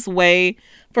easiest way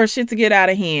for shit to get out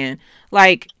of hand.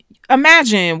 Like,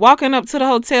 imagine walking up to the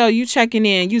hotel, you checking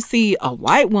in, you see a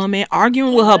white woman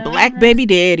arguing with her black baby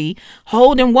daddy,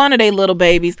 holding one of their little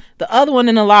babies, the other one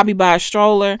in the lobby by a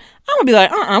stroller. I'm gonna be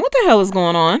like, what the hell is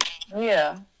going on?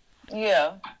 Yeah.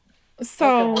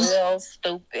 So real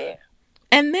stupid.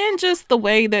 And then just the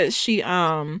way that she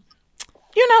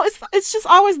it's just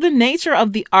always the nature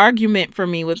of the argument for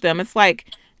me with them. It's like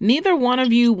neither one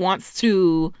of you wants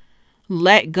to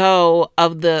let go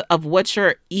of what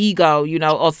your ego,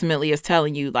 ultimately is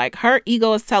telling you. Like, her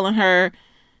ego is telling her,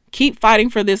 keep fighting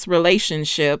for this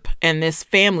relationship and this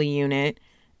family unit.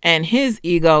 And his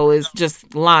ego is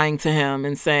just lying to him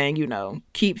and saying,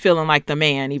 keep feeling like the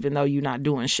man, even though you're not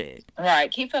doing shit.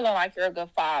 Right. Keep feeling like you're a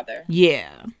good father.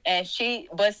 Yeah. And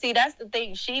but see, that's the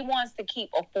thing. She wants to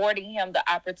keep affording him the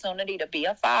opportunity to be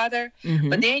a father.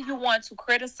 But then you want to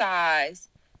criticize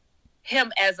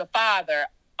him as a father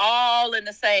all in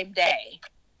the same day,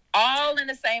 all in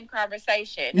the same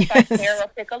conversation. It's like, Sarah,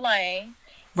 pick a lane.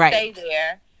 Right. Stay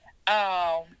there.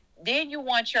 Then you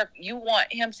want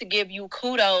him to give you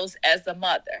kudos as a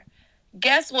mother.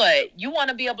 Guess what? You want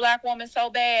to be a black woman so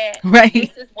bad. Right.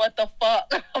 This is what the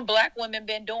fuck black women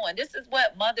been doing. This is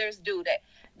what mothers do.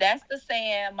 That's the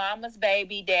saying, mama's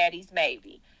baby, daddy's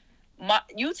maybe.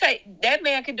 You take that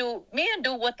man can do, men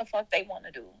do what the fuck they want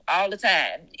to do all the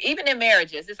time. Even in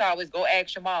marriages, it's always go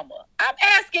ask your mama. I'm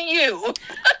asking you.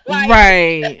 Like,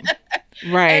 right.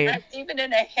 Right. And that's even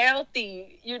in a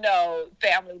healthy,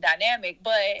 family dynamic.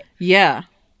 But yeah,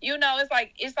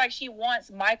 it's like she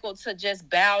wants Michael to just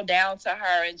bow down to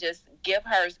her and just give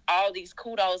her all these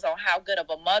kudos on how good of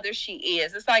a mother she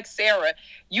is. It's like, Sarah,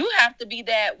 you have to be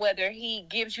that whether he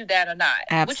gives you that or not.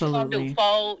 Absolutely. What you gonna do?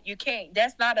 Fold? You can't.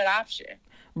 That's not an option.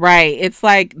 Right. It's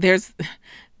like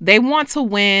they want to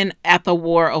win at the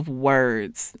war of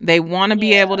words. They want to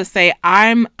be able to say,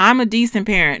 I'm a decent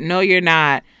parent. No, you're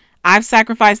not. I've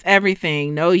sacrificed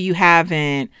everything. No, you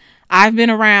haven't. I've been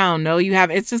around. No, you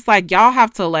haven't. It's just like y'all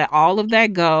have to let all of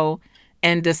that go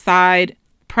and decide,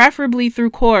 preferably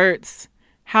through courts,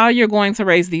 how you're going to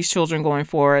raise these children going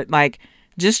forward. Like,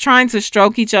 just trying to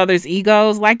stroke each other's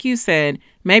egos. Like you said,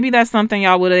 maybe that's something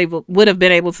y'all would have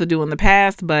been able to do in the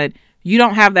past, but you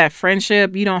don't have that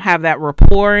friendship. You don't have that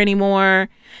rapport anymore.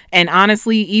 And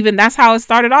honestly, even that's how it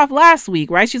started off last week,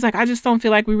 right? She's like, I just don't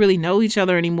feel like we really know each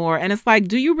other anymore. And it's like,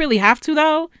 do you really have to,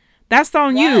 though? That's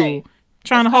on you.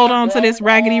 Trying to hold on to this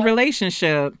raggedy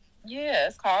relationship. Yeah,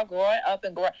 it's called growing up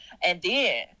and growing. And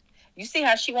then you see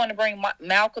how she want to bring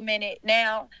Malcolm in it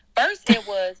now. First, it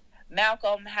was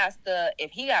Malcolm has to,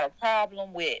 if he got a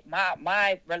problem with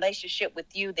my relationship with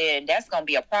you, then that's gonna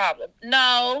be a problem.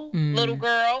 No, little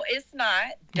girl, it's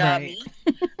not, dummy.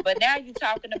 Right. But now you're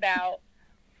talking about,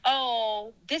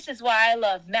 oh, this is why I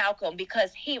love Malcolm,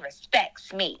 because he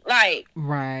respects me. Like,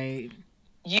 right.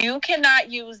 You cannot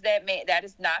use that man. That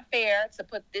is not fair to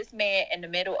put this man in the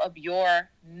middle of your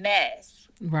mess.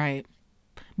 Right.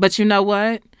 But you know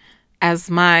what? As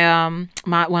my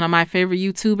one of my favorite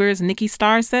YouTubers, Nikki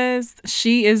Starr, says,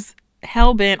 she is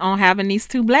hell-bent on having these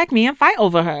two black men fight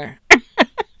over her.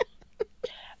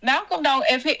 Malcolm don't,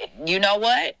 you know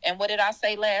what? And what did I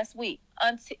say last week?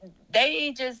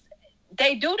 They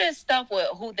do this stuff with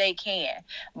who they can,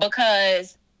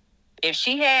 because if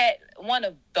she had one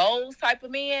of those type of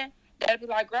men, that'd be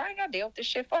like, girl, I ain't gotta deal with this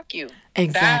shit. Fuck you.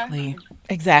 Exactly. Bye.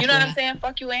 Exactly. You know what I'm saying?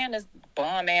 Fuck you and this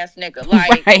bum ass nigga.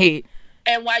 Like, right.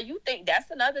 And why you think,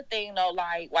 that's another thing though,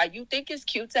 like, why you think it's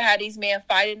cute to have these men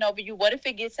fighting over you, what if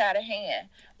it gets out of hand?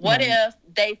 What if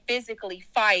they physically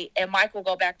fight and Michael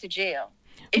go back to jail?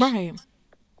 Right.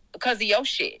 Because of your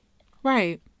shit.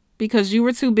 Right. Because you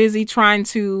were too busy trying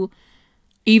to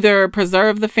either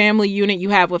preserve the family unit you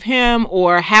have with him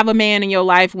or have a man in your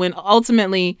life, when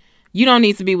ultimately you don't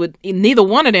need to be with neither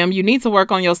one of them. You need to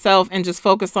work on yourself and just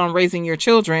focus on raising your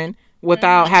children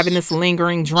without having this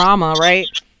lingering drama, right?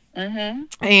 Mm-hmm.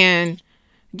 And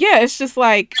yeah, it's just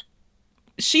like,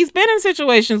 she's been in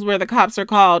situations where the cops are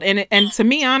called, and to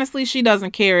me, honestly, she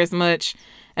doesn't care as much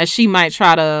as she might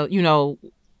try to,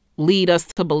 lead us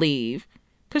to believe.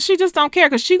 Because she just don't care,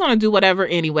 because she's going to do whatever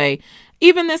anyway.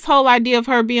 Even this whole idea of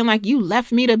her being like, you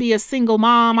left me to be a single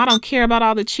mom, I don't care about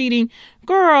all the cheating.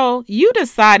 Girl, you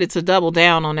decided to double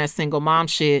down on that single mom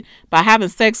shit by having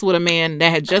sex with a man that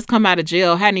had just come out of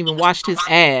jail, hadn't even washed his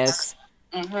ass.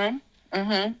 Mm-hmm.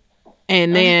 Mm-hmm.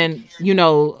 And then,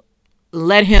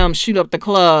 let him shoot up the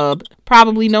club,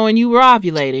 probably knowing you were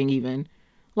ovulating even.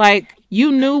 Like,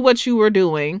 you knew what you were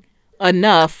doing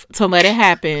enough to let it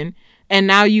happen. And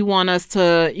now you want us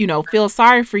to, feel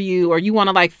sorry for you, or you want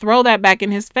to throw that back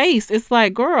in his face. It's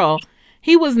like, girl,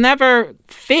 he was never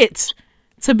fit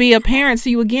to be a parent to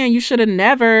you again. You should have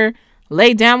never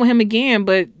laid down with him again.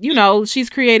 But, she's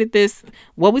created this,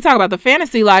 what we talk about, the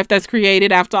fantasy life that's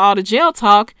created after all the jail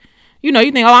talk. You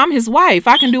think, oh, I'm his wife,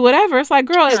 I can do whatever. It's like,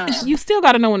 girl, you still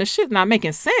got to know when the shit's not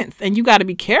making sense, and you got to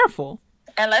be careful.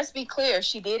 And let's be clear,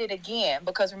 she did it again,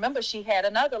 because remember, she had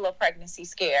another little pregnancy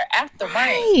scare after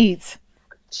Rain.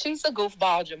 She's a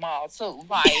goofball, Jamal, too.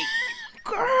 Like,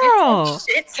 girl, get your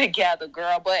shit together,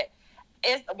 girl. But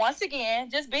it's, once again,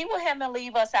 just be with him and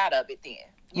leave us out of it then.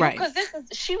 Right. Because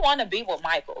she want to be with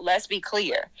Michael. Let's be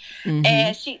clear. Mm-hmm.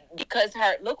 And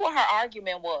look what her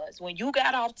argument was. When you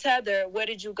got off tether, where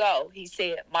did you go? He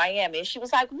said, Miami. And she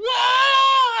was like,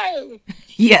 why?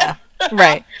 Yeah,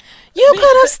 right. You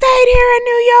could have stayed here in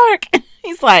New York.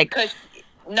 He's like,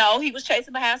 no, he was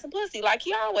chasing behind some pussy like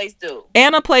he always do.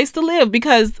 And a place to live,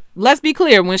 because let's be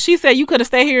clear, when she said you could have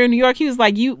stayed here in New York, he was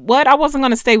like, you what? I wasn't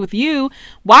going to stay with you.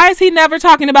 Why is he never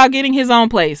talking about getting his own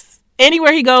place?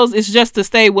 Anywhere he goes, it's just to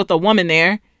stay with a woman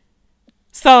there.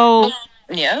 So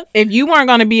Yep. If you weren't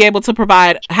going to be able to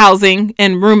provide housing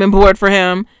and room and board for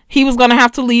him, he was going to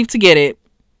have to leave to get it.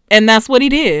 And that's what he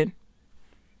did.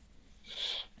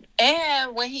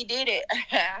 And when he did it,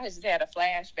 I just had a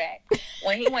flashback.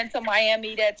 When he went to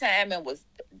Miami that time and was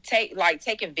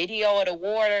taking video of the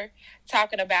water,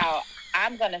 talking about,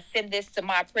 I'm going to send this to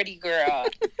my pretty girl.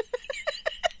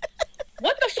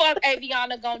 What the fuck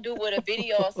Aviana gonna do with a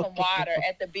video of some water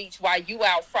at the beach while you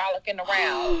out frolicking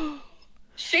around?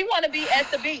 She want to be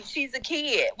at the beach. She's a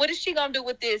kid. What is she gonna do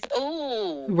with this?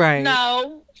 Ooh, right?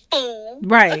 No, fool.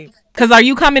 Right? Because are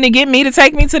you coming to get me to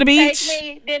take me to the beach? Take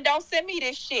me, then don't send me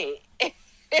this shit.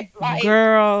 Like,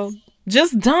 girl,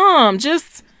 just dumb,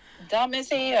 just dumb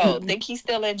as hell. Think he's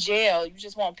still in jail? You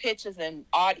just want pictures and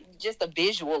just a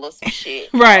visual of some shit,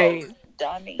 right? Oh,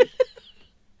 dummy.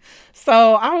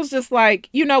 So I was just like,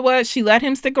 you know what? She let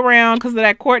him stick around because of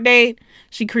that court date.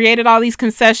 She created all these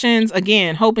concessions,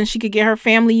 again, hoping she could get her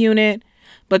family unit.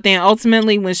 But then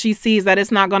ultimately, when she sees that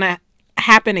it's not going to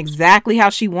happen exactly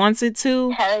how she wants it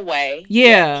to. Her way.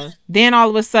 Yeah. Then all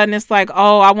of a sudden, it's like,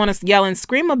 oh, I want to yell and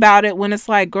scream about it. When it's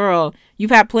like, girl, you've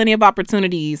had plenty of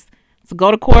opportunities to go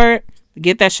to court,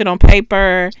 get that shit on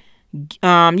paper.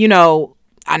 You know,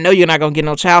 I know you're not going to get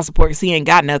no child support because he ain't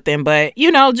got nothing. But,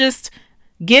 you know, just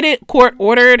get it court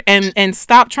ordered and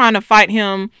stop trying to fight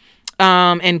him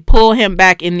and pull him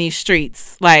back in these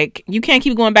streets. Like, you can't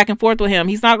keep going back and forth with him.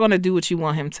 He's not going to do what you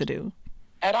want him to do.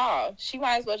 At all. She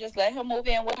might as well just let him move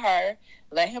in with her.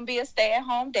 Let him be a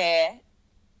stay-at-home dad.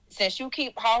 Since you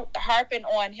keep harping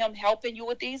on him helping you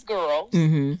with these girls,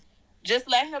 just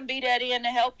let him be that in to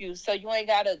help you so you ain't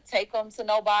got to take them to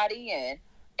nobody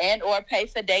and or pay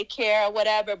for daycare or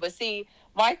whatever. But see,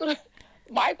 Michael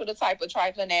the type of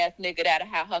trifling ass nigga that'll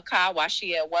have her car while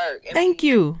she at work. And Thank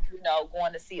you. You know,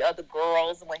 going to see other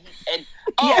girls when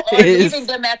yes. Or leaving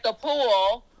them at the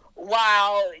pool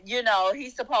while, you know,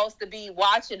 he's supposed to be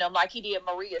watching them like he did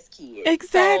Maria's kids.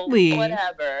 Exactly. So,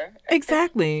 whatever.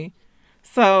 Exactly.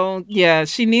 So yeah,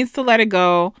 she needs to let it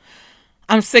go.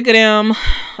 I'm sick of them.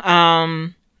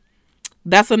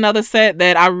 That's another set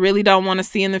that I really don't want to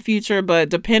see in the future, but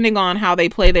depending on how they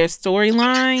play their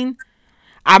storyline,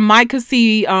 I might could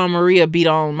see Maria beat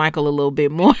on Michael a little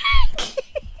bit more.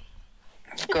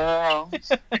 Girl.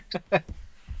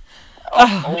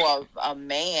 Or a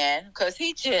man, because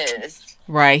he just...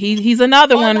 Right. He's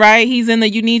another one, right? He's in the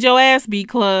You Need Your Ass Beat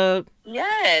Club.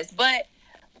 Yes, but...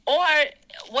 Or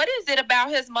what is it about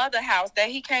his mother house that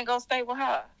he can't go stay with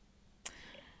her?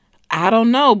 I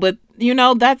don't know, but, you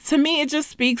know, that to me, it just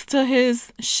speaks to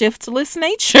his shiftless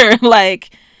nature. Like,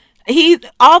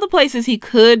 all the places he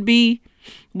could be,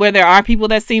 where there are people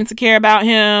that seem to care about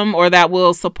him or that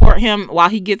will support him while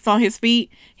he gets on his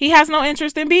feet, he has no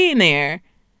interest in being there.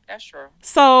 That's true.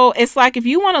 So it's like, if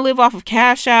you want to live off of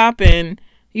Cash App and,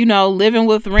 you know, living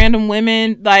with random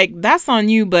women, like, that's on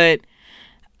you. But,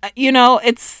 you know,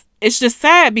 it's just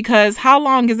sad because how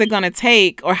long is it going to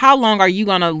take, or how long are you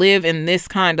going to live in this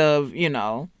kind of, you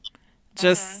know,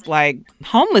 just like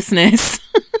homelessness?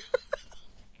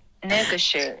 Nigga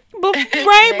shit.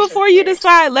 Right before you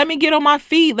decide, let me get on my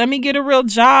feet, let me get a real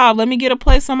job, let me get a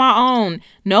place on my own.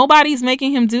 Nobody's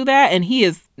making him do that, and he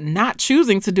is not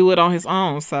choosing to do it on his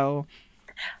own. So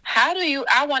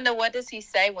I wonder, what does he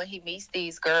say when he meets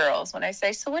these girls? When they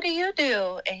say, so what do you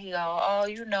do? And he go, oh,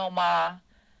 you know, Ma,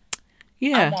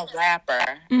 I'm a rapper.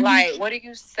 Like, what do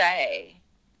you say?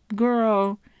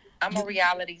 Girl, I'm a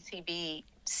reality TV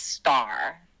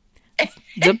star.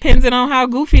 Depending on how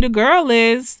goofy the girl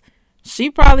is,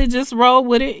 she probably just roll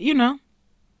with it, you know.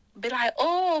 Be like,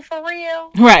 oh, for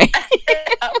real? Right.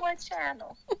 On what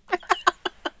channel?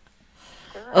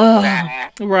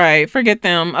 Right. Forget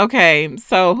them. Okay.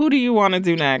 So who do you want to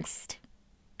do next?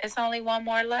 It's only one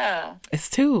more left. It's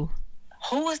two.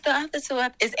 Who is the other two?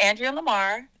 It's Andrea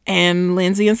Lamar. And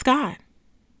Lindsay and Scott.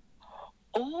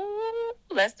 Ooh,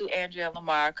 let's do Andrea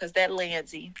Lamar because that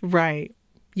Lindsay. Right.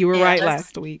 You were right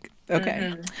last week.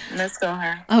 Okay. Let's go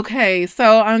her. Okay.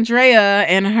 So Andrea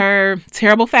and her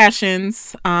terrible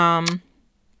fashions. Oh,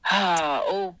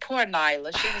 poor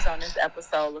Nyla. She was on this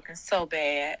episode looking so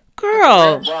bad.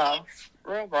 Girl.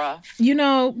 Real rough. You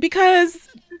know, because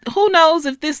who knows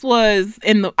if this was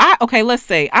okay, let's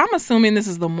say, I'm assuming this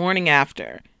is the morning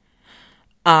after.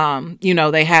 You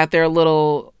know, they had their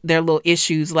little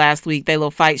issues last week, their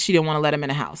little fight. She didn't want to let him in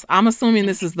the house. I'm assuming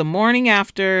this is the morning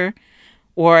after,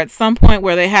 or at some point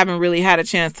where they haven't really had a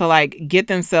chance to like get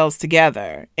themselves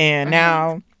together. And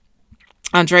now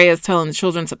Andrea is telling the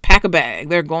children to pack a bag.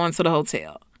 They're going to the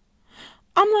hotel.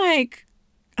 I'm like,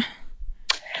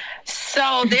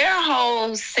 so their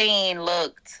whole scene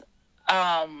looked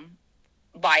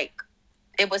like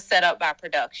it was set up by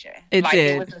production. It like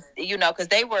did. It was, because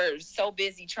they were so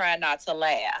busy trying not to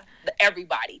laugh.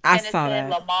 Everybody, I saw that.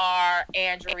 Lamar,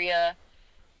 Andrea,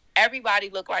 everybody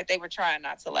looked like they were trying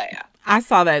not to laugh. I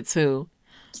saw that too.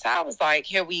 So I was like,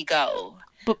 here we go.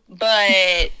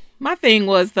 But my thing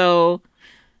was, though,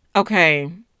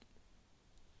 okay,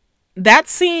 that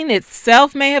scene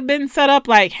itself may have been set up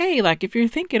like, hey, like, if you're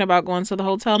thinking about going to the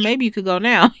hotel, maybe you could go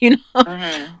now,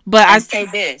 Mm-hmm. But I say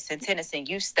this, in Tennessee,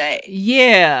 you stay.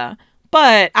 Yeah.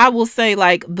 But I will say,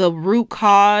 like, the root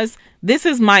cause, this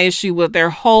is my issue with their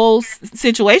whole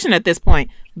situation at this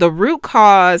point. The root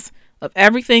cause of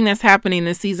everything that's happening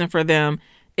this season for them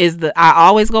is I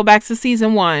always go back to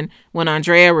season 1 when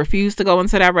Andrea refused to go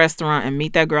into that restaurant and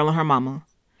meet that girl and her mama.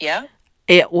 Yeah.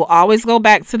 It will always go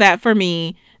back to that for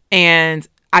me. And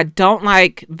I don't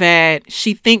like that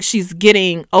she thinks she's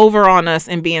getting over on us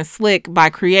and being slick by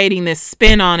creating this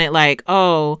spin on it. Like,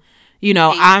 oh,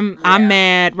 I'm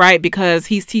mad, right? Because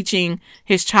he's teaching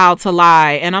his child to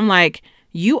lie. And I'm like,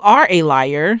 you are a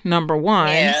liar, number one.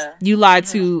 Yeah. You lied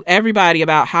to everybody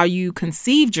about how you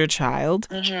conceived your child.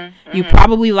 You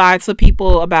probably lied to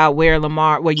people about where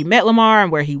you met Lamar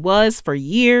and where he was for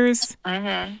years.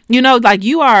 Like,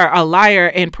 you are a liar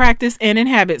in practice and in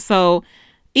habit. So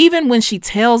even when she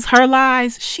tells her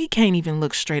lies, she can't even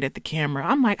look straight at the camera.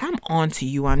 I'm like, I'm on to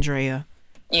you, Andrea.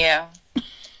 Yeah.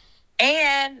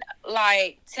 And,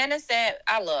 like, Tennyson,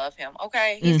 I love him,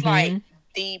 okay? He's, like,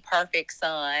 the perfect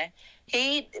son.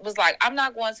 He was like, I'm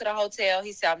not going to the hotel.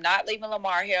 He said, I'm not leaving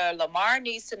Lamar here. Lamar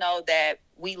needs to know that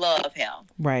we love him.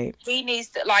 Right. He needs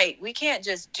to, like, we can't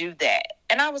just do that.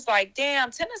 And I was like,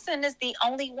 damn, Tennyson is the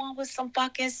only one with some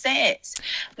fucking sense.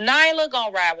 Nyla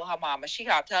gonna ride with her mama. She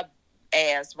hopped her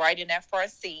ass right in that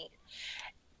front seat.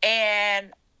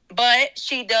 But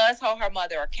she does hold her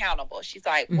mother accountable. She's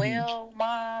like, well,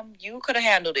 Mom, you could have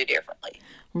handled it differently.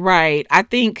 Right. I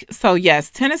think so. Yes.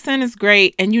 Tennyson is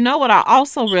great. And you know what I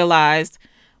also realized,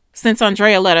 since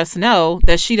Andrea let us know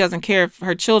that she doesn't care if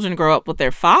her children grow up with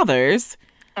their fathers,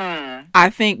 I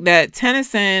think that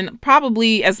Tennyson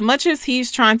probably, as much as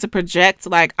he's trying to project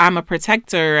like, I'm a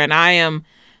protector and I am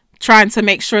trying to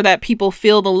make sure that people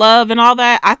feel the love and all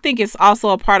that, I think it's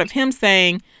also a part of him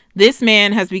saying, this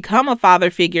man has become a father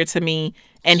figure to me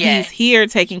and he's here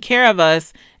taking care of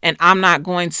us, and I'm not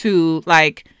going to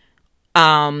like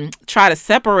try to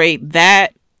separate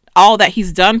that, all that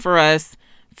he's done for us,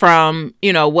 from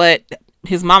what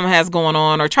his mama has going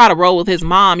on, or try to roll with his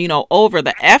mom over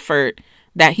the effort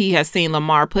that he has seen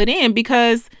Lamar put in.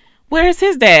 Because where's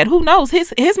his dad? Who knows?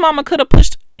 His mama could have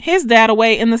pushed his dad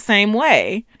away in the same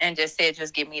way and just said,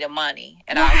 just give me the money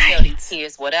and I'll tell these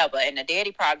kids whatever. And the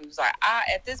daddy probably was like,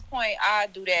 at this point I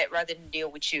do that rather than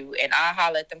deal with you, and I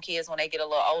holler at them kids when they get a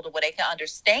little older where they can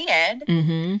understand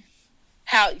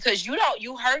how, because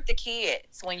you hurt the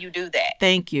kids when you do that.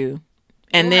 Thank you.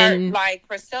 And then like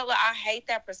Priscilla, I hate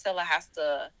that Priscilla has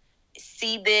to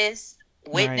see this,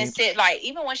 witness it. Like,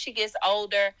 even when she gets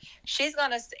older, she's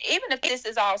gonna, even if this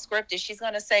is all scripted, she's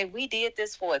gonna say, we did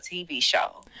this for a TV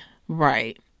show.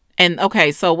 Right. And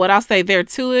okay, so what I'll say there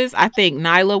too is, I think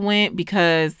Nyla went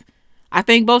because I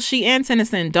think both she and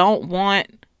Tennyson don't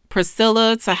want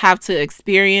Priscilla to have to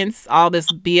experience all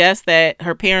this BS that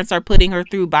her parents are putting her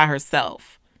through by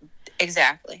herself.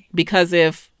 Exactly. Because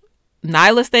if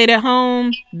Nyla stayed at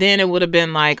home, then it would have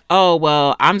been like, oh,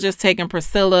 well, I'm just taking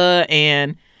Priscilla,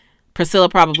 and Priscilla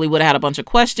probably would have had a bunch of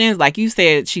questions. Like you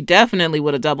said, she definitely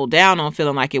would have doubled down on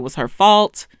feeling like it was her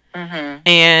fault.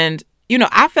 And,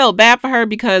 I felt bad for her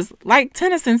because, like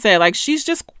Tennyson said, like, she's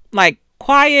just like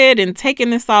quiet and taking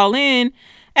this all in.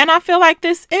 And I feel like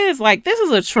this is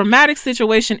a traumatic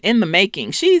situation in the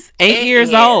making. She's 8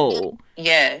 years old.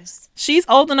 Yes. She's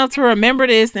old enough to remember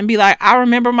this and be like, I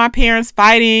remember my parents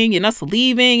fighting and us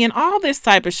leaving and all this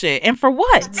type of shit. And for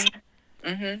what?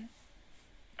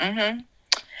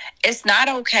 It's not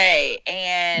okay.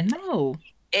 And no,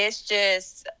 it's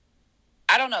just,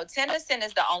 I don't know. Tennyson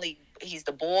is he's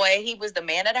the boy. He was the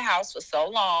man of the house for so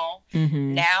long.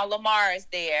 Now Lamar is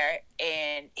there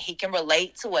and he can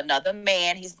relate to another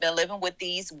man. He's been living with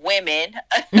these women,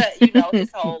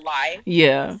 his whole life.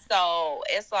 Yeah. So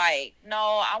it's like,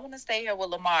 no, I want to stay here with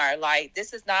Lamar. Like,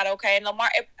 this is not okay. And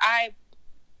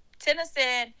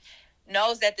Tennyson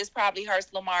knows that this probably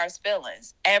hurts Lamar's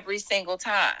feelings every single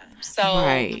time. So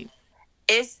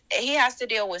he has to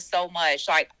deal with so much.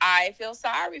 Like, I feel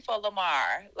sorry for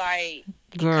Lamar. Like,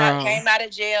 he came out of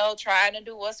jail trying to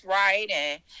do what's right,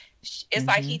 and it's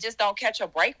like he just don't catch a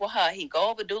break with her. He go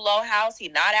over Dulo house. He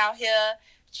not out here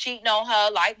cheating on her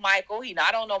like Michael. He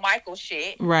not on no Michael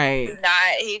shit. Right.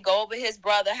 He go over his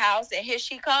brother house, and here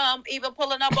she come, even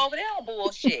pulling up over there on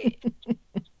bullshit.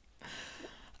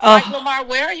 Like, Oh, Lamar,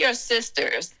 where are your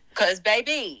sisters? Because,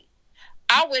 baby,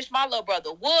 I wish my little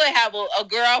brother would have a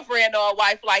girlfriend or a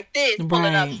wife like this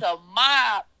pulling up right, to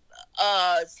my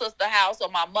sister house or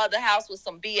my mother house with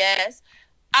some BS.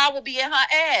 I would be in her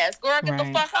ass. Girl, get the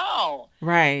right, fuck on.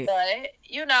 right. But,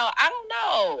 I don't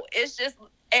know. It's just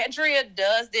Andrea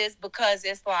does this because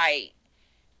it's like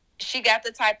she got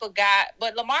the type of guy,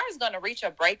 but Lamar is going to reach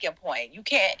a breaking point. You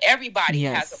can't, everybody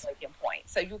has a Yes. breaking point.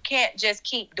 So you can't just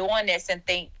keep doing this and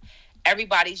think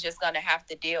everybody's just going to have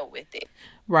to deal with it.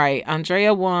 Right.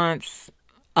 Andrea wants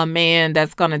a man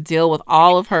that's going to deal with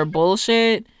all of her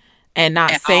bullshit and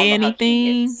not And say all of her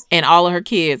anything, kids. and all of her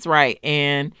kids, right?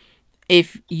 And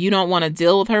if you don't want to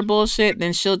deal with her bullshit,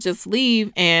 then she'll just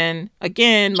leave and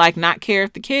again, like, not care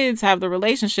if the kids have the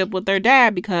relationship with their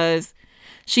dad because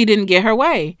she didn't get her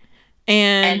way.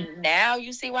 And And now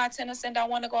you see why Tennyson don't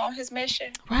want to go on his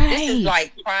mission. This is right.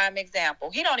 like prime example.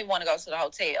 He don't even want to go to the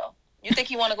hotel. You think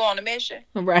he want to go on the mission?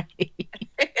 Right.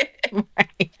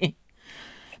 Right.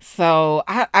 So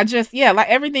I just, yeah, like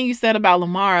everything you said about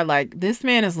Lamar, like this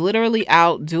man is literally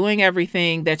out doing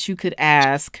everything that you could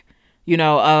ask,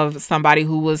 of somebody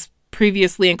who was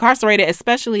previously incarcerated,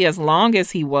 especially as long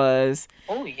as he was.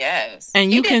 Oh, yes. And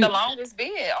He you did can, the longest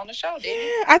bid on the show, didn't he?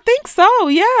 yeah, I think so,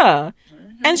 yeah.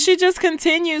 And Mm-hmm. she just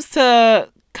continues to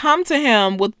come to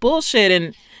him with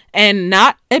bullshit and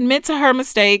not admit to her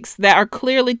mistakes that are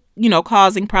clearly,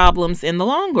 causing problems in the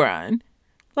long run.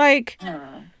 Like,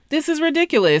 this is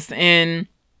ridiculous. And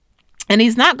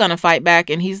he's not going to fight back,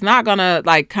 and he's not going to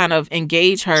like kind of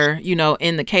engage her,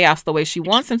 in the chaos the way she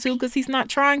wants him to, because he's not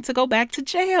trying to go back to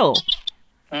jail.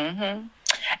 Mm-hmm.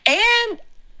 And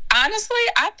honestly,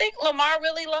 I think Lamar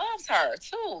really loves her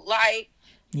too. Like,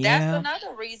 that's Yeah.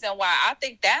 another reason why I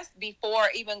think that's before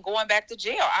even going back to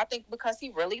jail. I think because he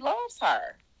really loves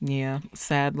her. Yeah,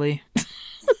 sadly.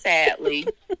 Sadly.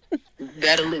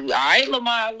 Better leave. All right,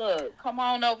 Lamar, look, come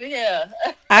on over here.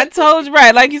 I told you,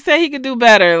 right, like you said, he could do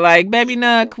better. Like, baby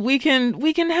Nuck, we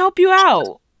can help you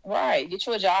out. Right, get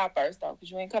you a job first though, because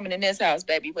you ain't coming in this house,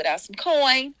 baby, without some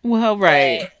coin. Well,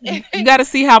 right. But You got to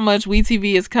see how much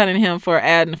WeTV is cutting him for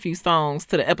adding a few songs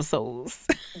to the episodes.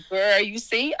 girl, you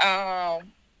see, I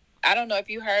don't know if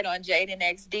you heard on Jaden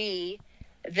XD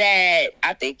that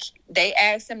I think they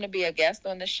asked him to be a guest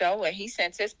on the show and he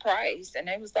sent his price and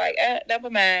they was like,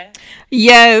 never mind.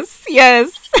 Yes,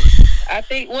 yes. I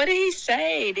think, what did he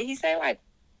say? Did he say like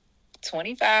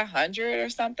 2,500 or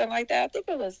something like that? I think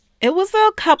it was. It was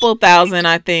a couple thousand,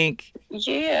 I think.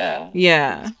 Yeah.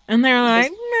 Yeah. And they're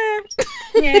like, meh.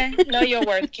 Yeah, know your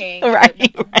worth, King.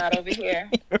 Right. Not over here.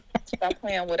 Stop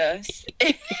playing with us.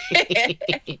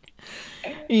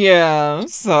 Yeah.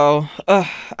 So,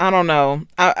 I don't know.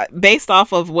 Based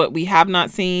off of what we have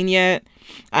not seen yet,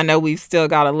 I know we've still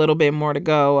got a little bit more to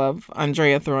go of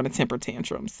Andrea throwing a temper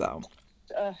tantrum. So,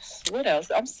 What else?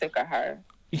 I'm sick of her.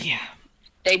 yeah.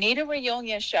 They need a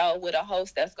reunion show with a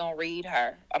host that's gonna read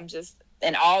her.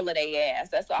 And all of their ass.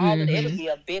 That's all. It'll be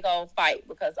a big old fight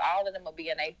because all of them will be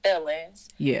in their feelings.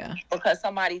 Yeah. Because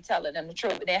somebody telling them the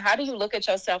truth. And then how do you look at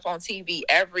yourself on TV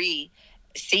every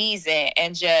season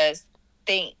and just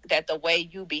think that the way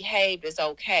you behave is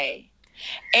okay?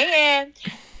 And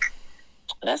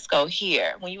let's go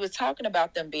here. When you were talking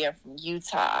about them being from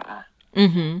Utah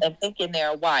Mm-hmm. and thinking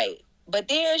they're white, but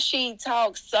then she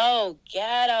talks so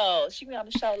ghetto. She be on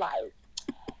the show like,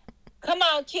 "Come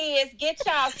on, kids, get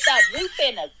y'all stuff. We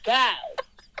finna go."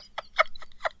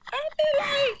 I be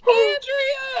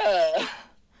like,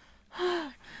 Andrea,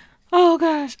 Oh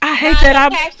gosh, I hate that.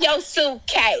 Mama, pack your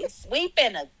suitcase. We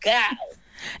finna go.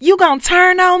 You gonna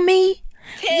turn on me?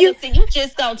 Tennessee, you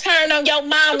just gonna turn on your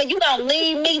mama. You gonna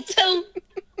leave me too?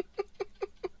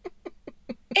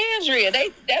 Andrea,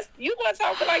 you gonna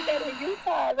talk like that in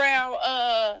Utah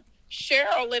around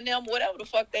Cheryl and them, whatever the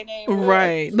fuck they name was.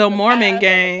 Right, the Mormon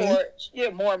gang. Yeah,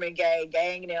 Mormon gang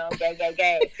them,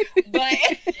 gang. But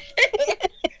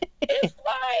it's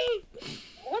like,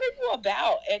 what are you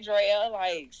about, Andrea?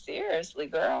 Like, seriously,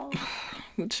 girl.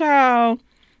 Child,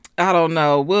 I don't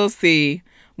know. We'll see.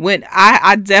 When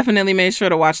I definitely made sure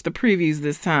to watch the previews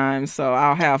this time, so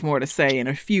I'll have more to say in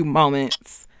a few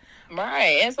moments.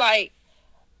 Right. It's like,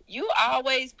 you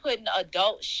always putting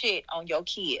adult shit on your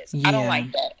kids. I don't Yeah.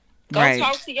 like that. Go Right.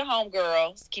 talk to your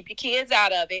homegirls. Keep your kids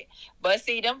out of it. But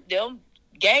see, them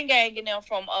gang and them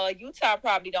from Utah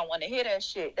probably don't want to hear that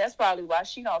shit. That's probably why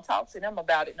she don't talk to them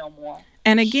about it no more.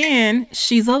 And again,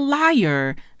 she's a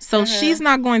liar. So she's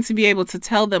not going to be able to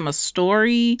tell them a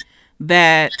story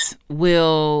that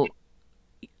will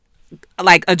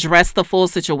like address the full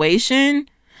situation.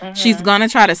 She's going to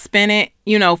try to spin it,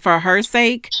 for her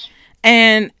sake.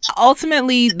 And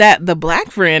ultimately, that the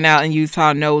black friend out in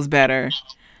Utah knows better.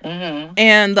 Mm-hmm.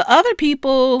 And the other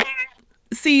people,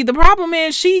 see, the problem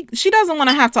is she doesn't want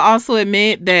to have to also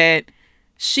admit that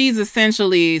she's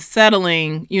essentially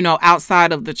settling,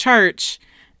 outside of the church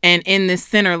and in this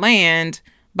center land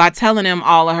by telling them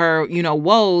all of her,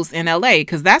 woes in LA,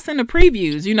 because that's in the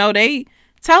previews. They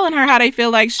telling her how they feel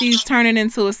like she's turning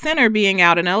into a sinner being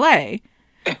out in LA.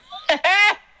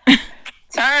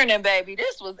 Turning, baby.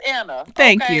 This was Anna.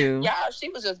 Thank you. Y'all, she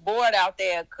was just bored out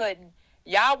there,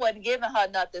 y'all wasn't giving her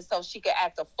nothing so she could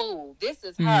act a fool. This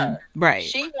is her. Right.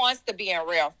 She wants to be in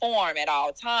real form at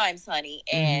all times, honey.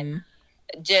 And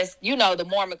just, the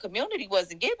Mormon community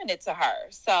wasn't giving it to her.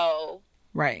 So.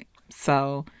 Right.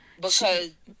 So.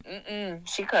 Because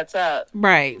she cuts up.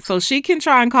 Right. So she can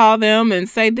try and call them and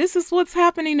say, this is what's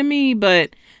happening to me.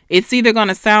 But it's either going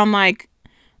to sound like,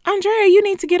 Andrea, you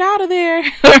need to get out of there.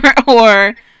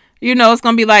 or, it's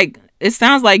going to be like, it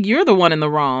sounds like you're the one in the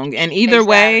wrong. And either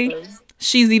way,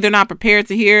 she's either not prepared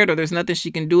to hear it or there's nothing she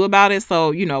can do about it.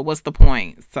 So, what's the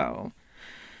point? So.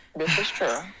 This is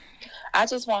true. I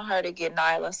just want her to get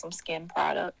Nyla some skin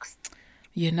products.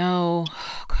 Oh,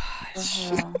 gosh.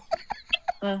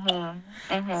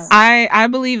 I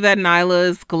believe that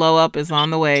Nyla's glow up is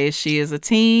on the way. She is a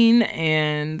teen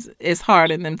and it's hard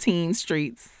in them teen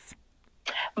streets.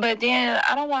 But then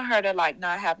I don't want her to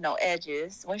not have no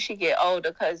edges when she get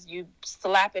older, because you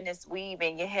slapping this weave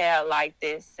in your hair like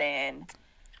this. And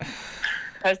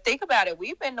because think about it,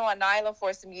 we've been knowing Nyla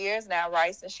for some years now,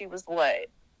 right? Since she was what?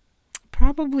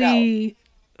 Probably,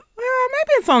 well,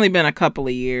 maybe it's only been a couple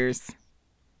of years.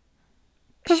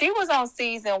 She was on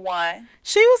season 1.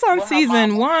 She was on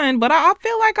season 1, but I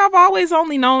feel like I've always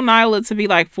only known Nyla to be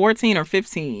like 14 or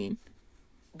 15.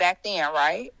 Back then,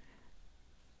 right?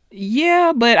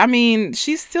 Yeah, but I mean,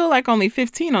 she's still like only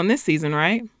 15 on this season,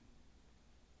 right?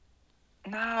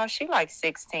 No, she like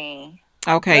 16.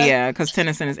 Okay, yeah, because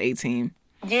Tennyson is 18.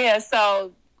 Yeah,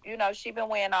 so, she been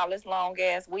wearing all this long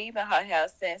ass weave in her hair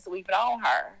since we've known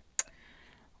her.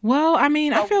 Well, I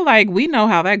mean, I feel like we know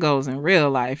how that goes in real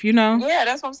life, Yeah,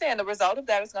 that's what I'm saying. The result of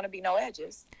that is going to be no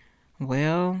edges.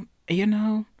 Well,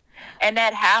 And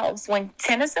that house, when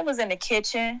Tennyson was in the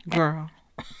kitchen. Girl.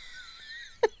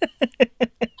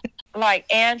 Like,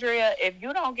 Andrea, if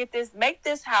you don't make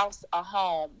this house a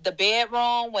home. The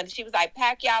bedroom, when she was like,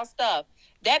 pack y'all stuff,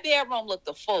 that bedroom looked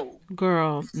a fool.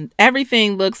 Girl,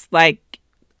 everything looks like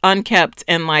unkept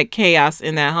and like chaos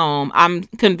in that home. I'm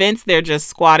convinced they're just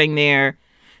squatting there,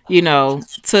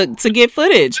 to get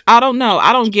footage. I don't know.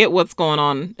 I don't get what's going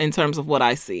on in terms of what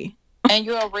I see. And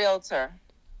you're a realtor.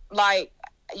 Like,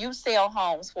 you sell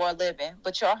homes for a living,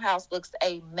 but your house looks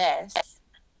a mess.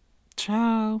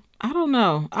 Child, I don't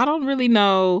know. I don't really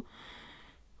know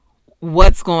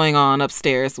what's going on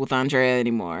upstairs with Andrea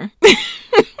anymore.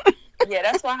 Yeah,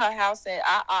 that's why her house,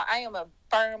 I am a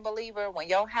firm believer, when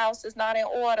your house is not in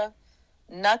order,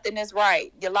 nothing is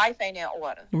right. Your life ain't in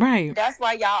order. Right. That's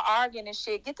why y'all arguing and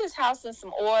shit. Get this house in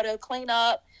some order, clean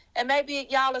up, and maybe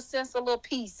y'all will sense a little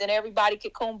peace and everybody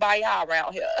can kumbaya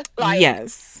around here.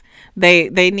 Yes.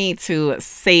 They need to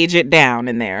sage it down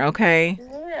in there, okay?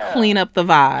 Yeah. Clean up the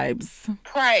vibes.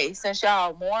 Pray, since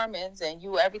y'all Mormons and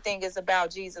everything is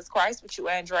about Jesus Christ with you,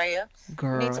 Andrea.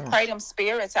 Girl. You need to pray them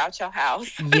spirits out your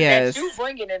house. Yes. That you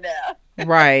bringing in there.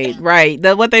 Right.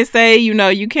 What they say,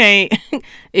 you can't,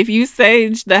 if you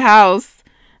sage the house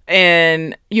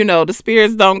and, the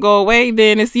spirits don't go away,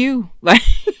 then it's you. Like,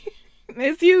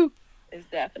 it's you. It's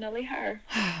definitely her.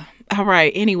 All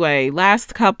right. Anyway,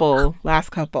 last couple.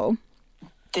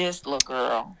 This little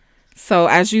girl. So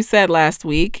as you said last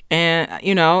week, and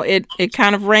it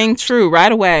kind of rang true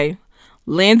right away.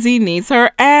 Lindsay needs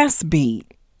her ass beat.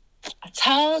 I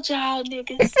told y'all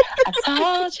niggas.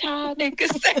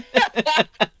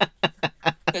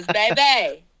 Because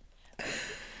baby,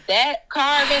 that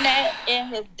carving in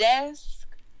his desk,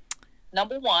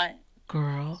 number one.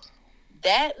 Girl.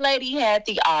 That lady had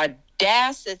the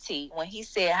audacity when he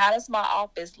said, how does my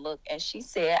office look? And she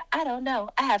said, I don't know.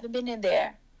 I haven't been in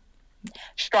there.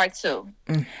 Strike 2.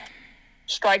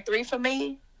 Strike 3 for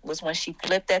me was when she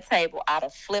flipped that table. I'd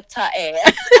have flipped her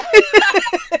ass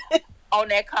on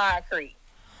that concrete.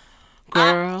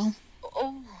 Girl.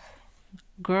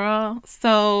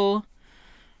 So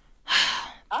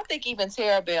I think even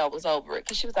Tara Bell was over it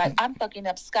because she was like, I'm fucking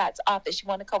up Scott's office. You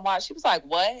want to come watch? She was like,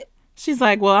 what? She's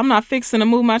like, well, I'm not fixing to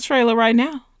move my trailer right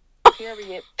now.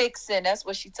 Period. Fixing. That's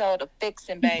what she told her.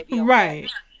 Fixing, baby. Okay? Right.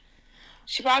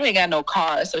 She probably ain't got no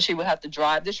car, so she would have to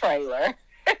drive the trailer.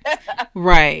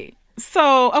 Right.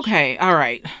 So, all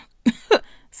right.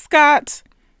 Scott,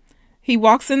 he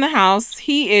walks in the house.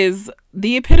 He is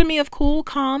the epitome of cool,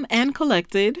 calm, and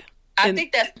collected. I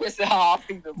think that's pissing her off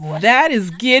even more. That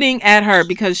is getting at her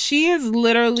because she is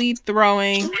literally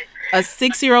throwing a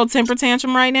 6-year-old temper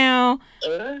tantrum right now.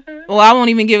 Well, I won't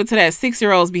even give it to that.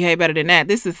 6-year-olds behave better than that.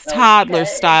 This is toddler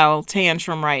style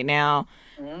tantrum right now.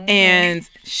 And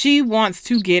she wants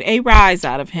to get a rise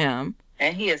out of him.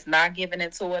 And he is not giving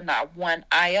it to her, not one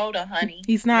iota, honey.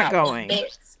 He's not going.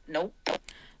 Nope.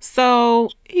 So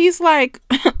he's like,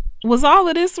 was all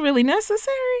of this really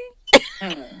necessary?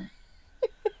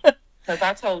 Because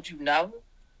I told you no.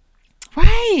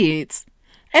 Right.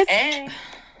 And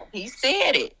he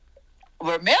said it.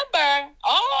 Remember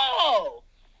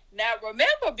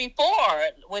before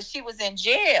when she was in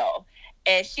jail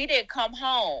and she didn't come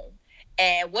home.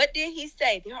 And what did he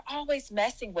say? They're always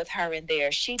messing with her in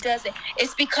there. She doesn't.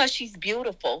 It's because she's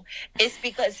beautiful. It's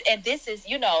because, and this is,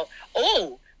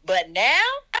 but now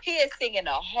he is singing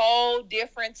a whole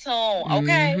different tune.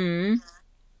 Okay. Mm-hmm.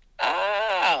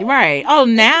 Oh. Right. Oh,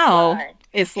 now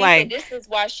it's like. This is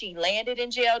why she landed in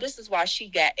jail. This is why she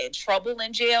got in trouble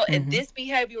in jail. Mm-hmm. And this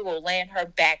behavior will land her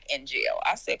back in jail.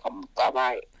 I said, come on, all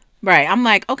right. Right. I'm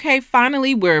like, okay,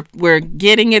 finally we're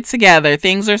getting it together.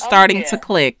 Things are starting to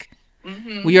click.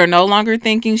 Mm-hmm. We are no longer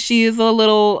thinking she is a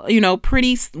little,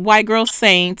 pretty white girl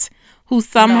saint who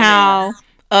somehow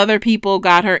other people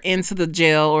got her into the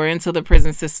jail or into the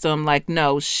prison system. Like,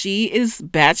 no, she is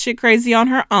batshit crazy on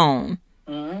her own.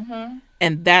 Mm-hmm.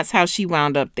 And that's how she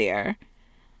wound up there.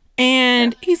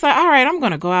 And he's like, all right, I'm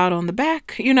going to go out on the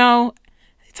back.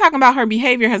 Talking about her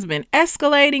behavior has been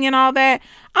escalating and all that.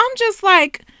 I'm just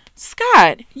like,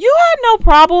 Scott, you had no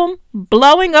problem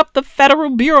blowing up the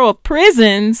Federal Bureau of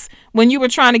Prisons when you were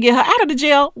trying to get her out of the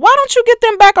jail. Why don't you get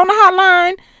them back on the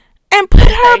hotline and put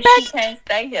her back? She can't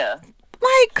stay here.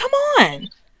 Like, come on.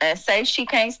 And say she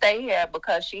can't stay here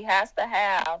because she has to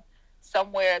have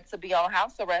somewhere to be on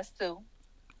house arrest too.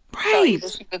 Right. So either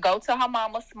she could go to her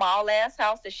mama's small ass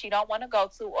house that she don't want to go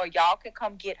to, or y'all can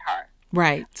come get her.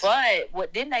 Right.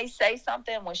 But didn't they say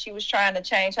something when she was trying to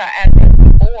change her address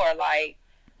before? Like,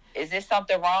 is this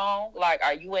something wrong? Like,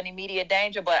 are you in immediate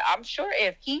danger? But I'm sure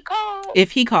if he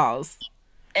calls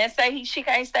and say she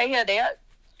can't stay here,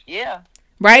 yeah.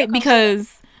 Right,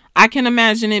 because I can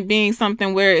imagine it being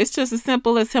something where it's just as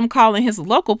simple as him calling his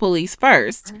local police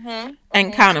first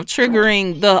and kind of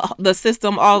triggering the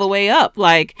system all the way up.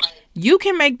 Like, you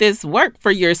can make this work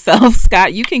for yourself,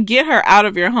 Scott. You can get her out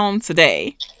of your home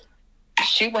today.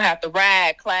 She will have to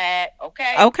ride, Clyde.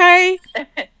 Okay. Okay.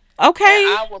 Okay.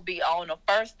 And I will be on the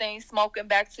first thing smoking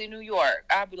back to New York.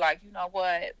 I'll be like, you know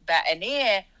what? And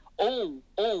then,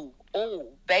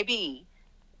 baby,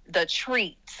 the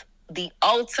treat, the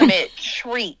ultimate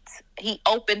treat. He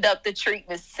opened up the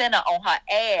treatment center on her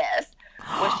ass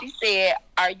when she said,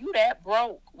 are you that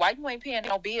broke? Why you ain't paying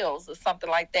no bills or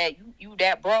something like that? You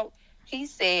that broke? He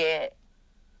said,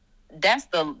 that's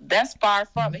far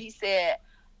from it. He said,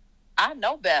 I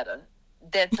know better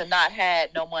than to not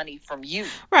have no money from you.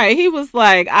 Right. He was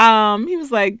like,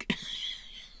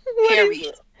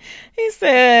 period. He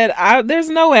said, there's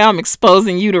no way I'm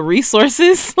exposing you to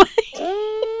resources.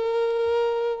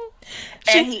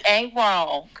 And he ain't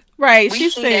wrong. Right.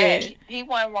 She said he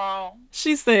wasn't wrong.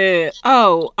 She said,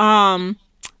 have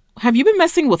you been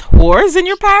messing with whores in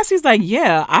your past? He's like,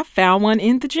 yeah, I found one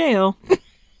in the jail.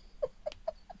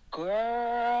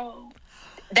 Girl.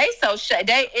 They so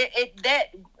shady.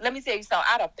 Let me tell you something.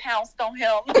 I'd have pounced on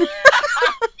him.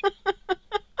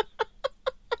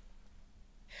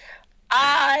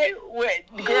 I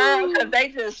would, girl, because they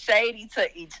just shady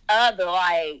to each other.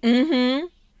 Like,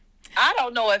 I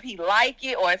don't know if he like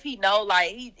it or if he know. Like,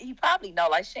 he probably know.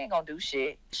 Like, she ain't gonna do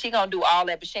shit. She gonna do all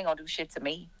that, but she ain't gonna do shit to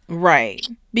me. Right.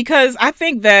 Because I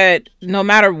think that no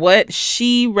matter what,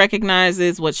 she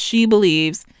recognizes what she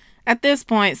believes. At this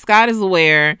point, Scott is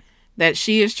aware that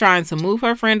she is trying to move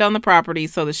her friend on the property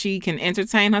so that she can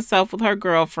entertain herself with her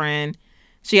girlfriend.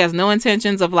 She has no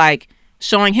intentions of like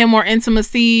showing him more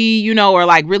intimacy, or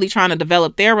like really trying to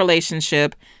develop their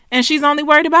relationship. And she's only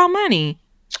worried about money.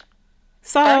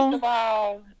 So, first of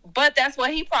all, but that's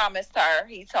what he promised her.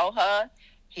 He told her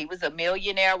he was a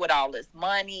millionaire with all this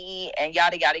money and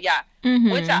yada, yada, yada.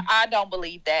 Which I don't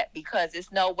believe that, because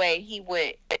there's no way he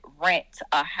would rent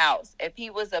a house. If he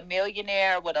was a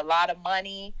millionaire with a lot of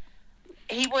money,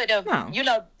 he would have,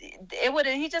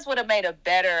 he just would have made a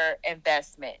better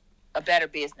investment, a better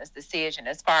business decision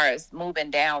as far as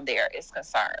moving down there is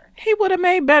concerned. He would have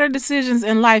made better decisions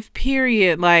in life,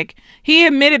 period. Like, he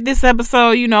admitted this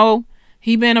episode,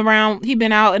 he been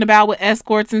out and about with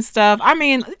escorts and stuff. I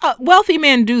mean, wealthy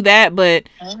men do that, but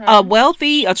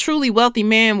a truly wealthy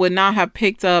man would not have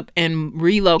picked up and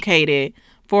relocated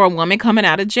for a woman coming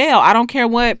out of jail. I don't care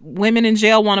what women in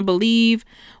jail want to believe,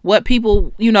 what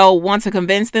people, want to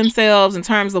convince themselves in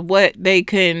terms of what they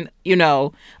can,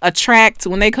 attract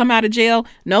when they come out of jail.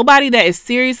 Nobody that is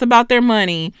serious about their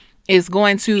money is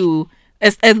going to,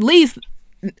 at least,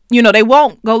 they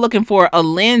won't go looking for a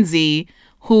Lindsay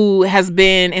who has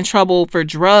been in trouble for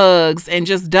drugs and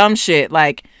just dumb shit.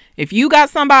 Like, if you got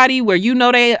somebody where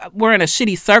they were in a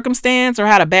shitty circumstance or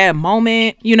had a bad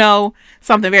moment,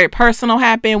 something very personal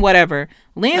happened, whatever.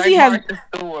 Lindsay has Martha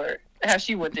Stewart, how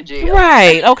she went to jail.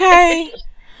 Right, okay.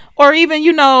 Or even,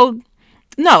 no,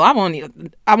 I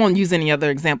won't use any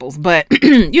other examples, but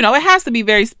it has to be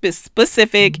very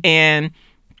specific and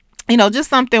just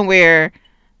something where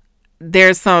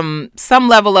there's some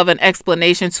level of an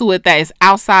explanation to it that is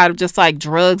outside of just like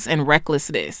drugs and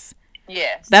recklessness.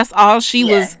 Yes. That's all she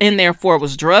was in there for,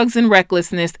 was drugs and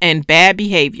recklessness and bad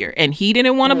behavior. And he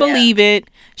didn't want to believe it.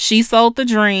 She sold the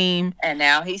dream. And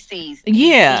now he sees.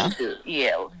 Yeah.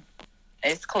 Yeah.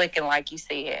 It's clicking like you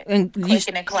said.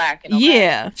 Clicking and clacking. Okay?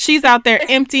 Yeah. She's out there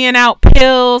emptying out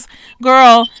pills.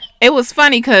 Girl, it was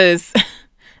funny because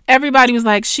everybody was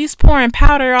like, she's pouring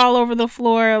powder all over the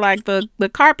floor like the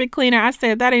carpet cleaner. I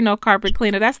said, that ain't no carpet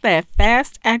cleaner. That's that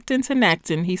fast acting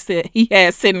Tinactin he said he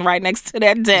had sitting right next to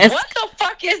that desk. What the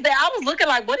fuck is that? I was looking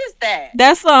like, what is that?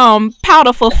 That's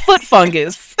powder for foot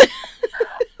fungus.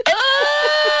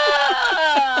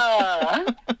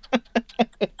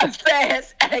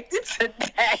 Fast acting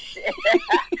Tinactin.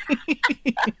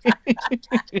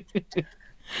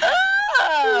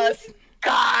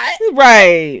 God.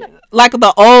 Right. Like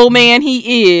the old man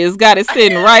he is, got it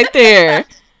sitting right there.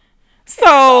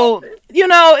 So,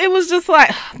 it was just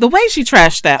like the way she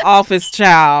trashed that office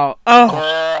child. Oh,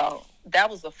 girl, that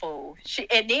was a fool. She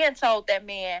and then told that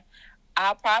man,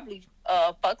 I'll probably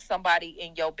fuck somebody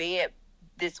in your bed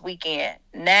this weekend.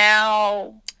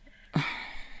 Now,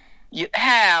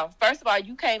 first of all,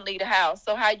 you can't leave the house.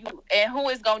 So who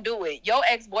is gonna do it? Your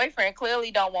ex-boyfriend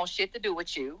clearly don't want shit to do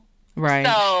with you. Right.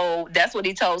 So that's what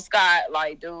he told Scott,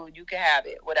 like, dude, you can have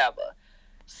it, whatever.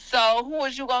 So who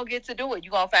is you gonna get to do it?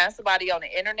 You gonna find somebody on the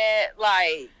internet?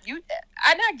 Like,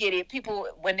 I not get it. People,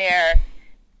 when they're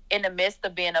in the midst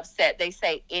of being upset, they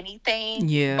say anything.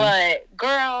 Yeah. But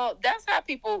girl, that's how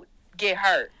people get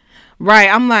hurt. Right.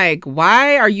 I'm like,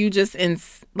 why are you just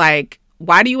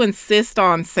why do you insist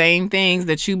on saying things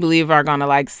that you believe are gonna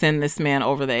like send this man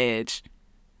over the edge?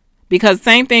 Because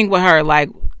same thing with her, like,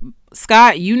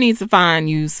 Scott, you need to find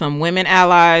you some women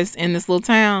allies in this little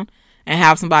town and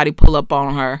have somebody pull up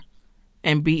on her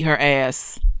and beat her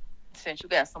ass. Since you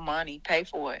got some money, pay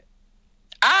for it.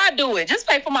 I'll do it. Just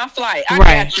pay for my flight. I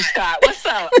got you, Scott. What's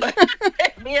up?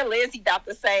 Me and Lizzie got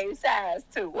the same size,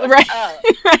 too. What's up?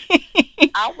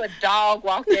 Right. I would dog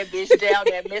walk that bitch down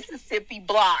that Mississippi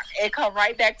block and come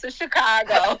right back to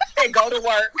Chicago and go to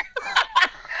work.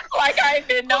 Like I ain't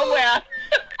been nowhere.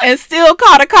 And still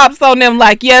call the cops on them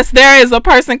like, yes, there is a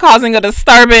person causing a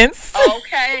disturbance.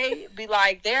 Okay. Be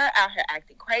like, they're out here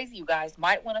acting crazy. You guys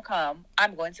might want to come.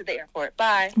 I'm going to the airport.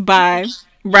 Bye. Bye.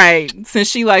 Right. Since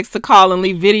she likes to call and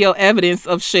leave video evidence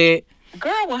of shit.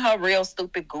 Girl with her real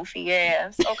stupid goofy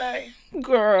ass. Okay.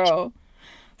 Girl.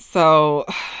 So,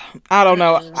 I don't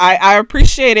know. I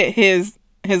appreciated his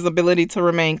ability to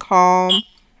remain calm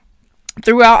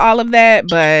throughout all of that,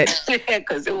 but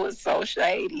because it was so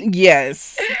shady.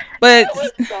 Yes, but it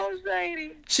was so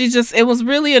shady. It was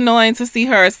really annoying to see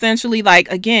her essentially,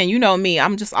 like, again, you know me,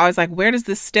 I'm just always like, where does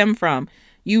this stem from?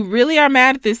 You really are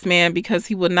mad at this man because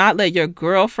he would not let your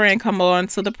girlfriend come on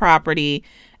to the property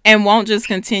and won't just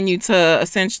continue to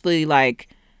essentially like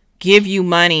give you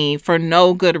money for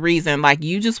no good reason. Like,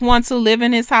 you just want to live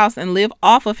in his house and live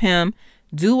off of him,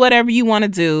 do whatever you want to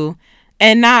do,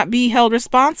 and not be held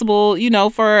responsible,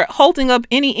 for holding up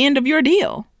any end of your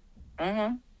deal.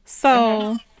 Mm-hmm.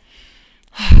 So,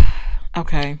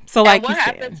 okay. So, like, what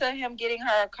happened to him getting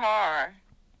her a car?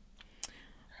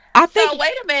 I think. So,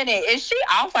 wait a minute. Is she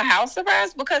off of house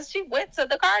arrest because she went to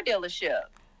the car dealership?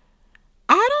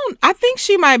 I think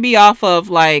she might be off of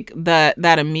like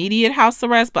that immediate house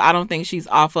arrest, but I don't think she's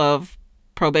off of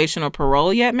probation or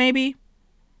parole yet. Maybe.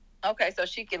 Okay, so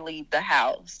she can leave the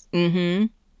house. Mm-hmm.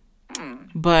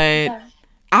 But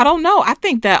I don't know. I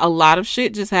think that a lot of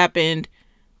shit just happened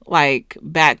like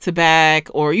back to back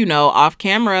or, off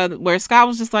camera where Scott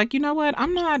was just like, you know what?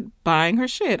 I'm not buying her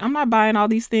shit. I'm not buying all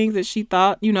these things that she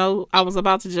thought, I was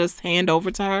about to just hand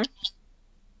over to her.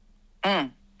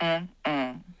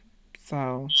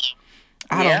 So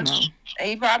I don't know.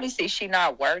 He probably sees she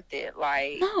not worth it.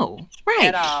 Like, no, right.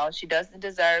 At all. She doesn't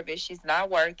deserve it. She's not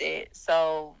worth it.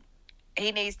 So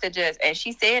he needs to just, and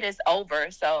she said it's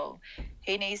over, so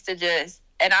he needs to just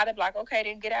And I'd be like, okay,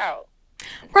 then get out.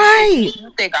 Right.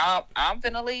 You think I'm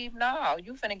finna leave? No,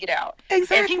 you finna get out.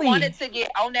 Exactly. If he wanted to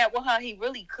get on that with her, he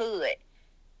really could.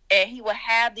 And he would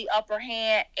have the upper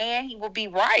hand and he would be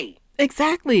right.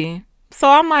 Exactly. So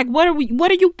I'm like, what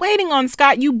are you waiting on,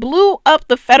 Scott? You blew up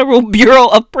the Federal Bureau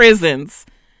of Prisons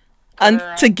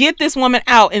to get this woman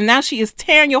out, and now she is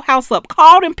tearing your house up.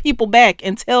 Call them people back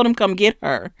and tell them come get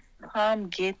her. Come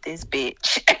get this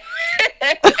bitch.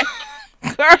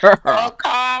 Girl. Or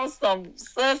call some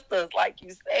sisters, like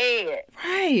you said.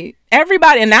 Right.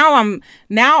 Everybody, and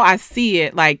now I see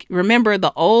it. Like, remember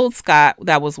the old Scott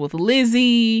that was with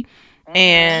Lizzie,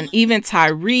 and even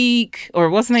Tyreek, or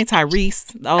what's his name?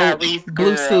 Tyrese, the old Tyrese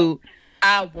blue girl. suit.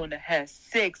 I wanna have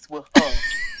sex with her.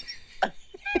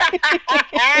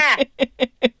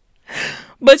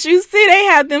 But you see, they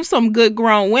had them some good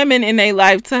grown women in their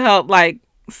life to help, like,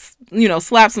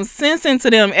 slap some sense into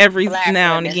them every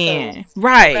now and again.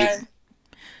 Right. Okay.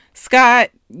 Scott,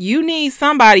 you need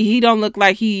somebody. He don't look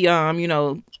like he,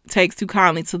 takes too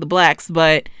kindly to the blacks,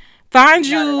 but find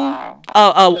you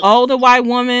a older white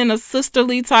woman, a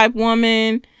sisterly type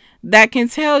woman that can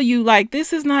tell you, like,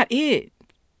 this is not it.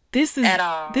 This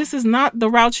is not the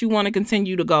route you want to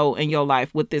continue to go in your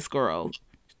life with this girl.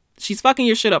 She's fucking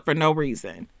your shit up for no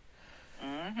reason.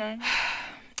 Mm-hmm.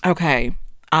 Okay.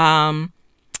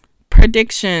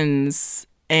 Predictions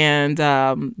and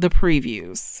the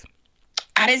previews.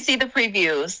 I didn't see the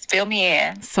previews. Fill me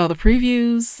in. So the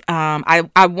previews,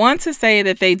 I want to say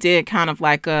that they did kind of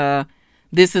like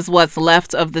this is what's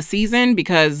left of the season,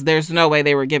 because there's no way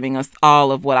they were giving us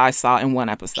all of what I saw in one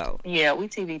episode. Yeah,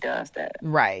 WeTV does that.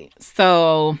 Right.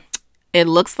 So it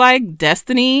looks like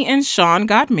Destiny and Sean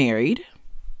got married.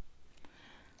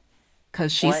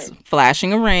 Because she's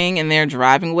flashing a ring and they're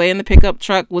driving away in the pickup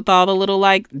truck with all the little,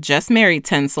 like, just married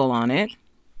tinsel on it.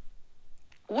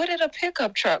 Where did a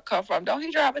pickup truck come from? Don't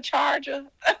he drive a Charger?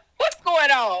 What's going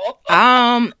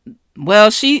on?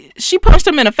 Well, she punched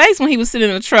him in the face when he was sitting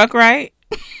in the truck, right?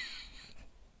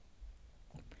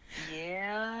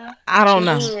 Yeah. I don't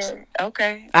know.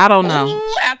 Okay. I don't know.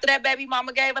 Ooh, after that baby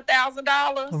mama gave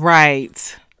 $1,000.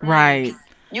 Right. Right.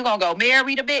 You gonna go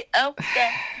married a bit?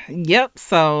 Okay. Yep.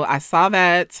 So I saw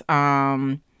that.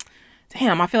 Damn,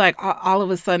 I feel like all of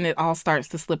a sudden it all starts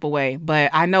to slip away. But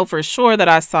I know for sure that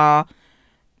I saw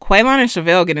Quaylon and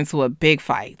Chevelle get into a big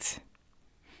fight.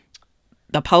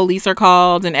 The police are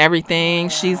called and everything.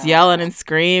 She's yelling and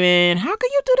screaming, "How can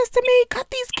you do this to me? Cut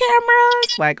these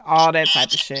cameras!" Like all that type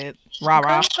of shit. Rah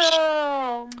rah.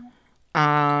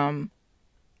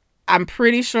 I'm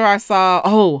pretty sure I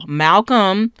saw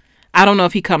Malcolm. I don't know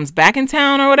if he comes back in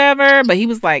town or whatever, but he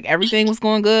was like, everything was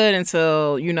going good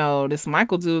until, this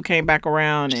Michael dude came back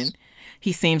around and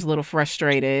he seems a little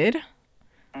frustrated.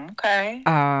 Okay.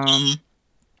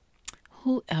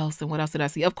 Who else and what else did I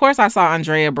see? Of course, I saw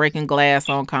Andrea breaking glass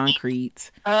on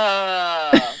concrete.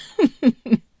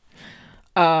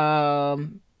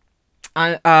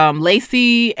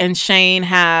 Lacey and Shane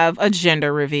have a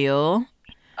gender reveal.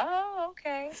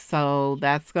 So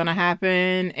that's going to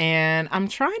happen. And I'm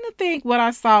trying to think what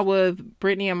I saw with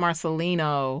Brittany and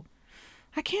Marcelino.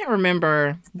 I can't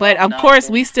remember. But of course,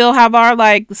 we still have our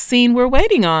scene we're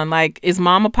waiting on. Like, is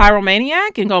Mom a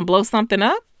pyromaniac and going to blow something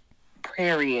up?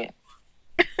 Period.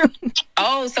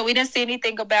 So we didn't see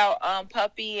anything about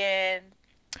Puppy and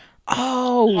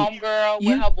homegirl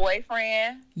with her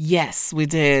boyfriend. Yes, we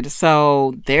did.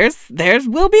 So there's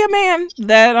will be a man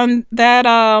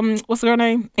that what's her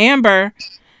name? Amber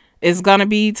is gonna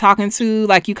be talking to,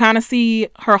 like, you kind of see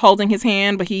her holding his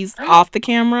hand, but he's off the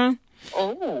camera.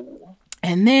 Oh.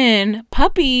 And then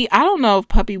Puppy, I don't know if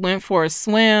Puppy went for a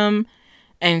swim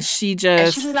and she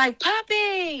was like, Puppy!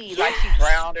 Yes. Like she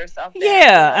drowned or something.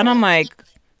 Yeah. And I'm like,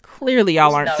 clearly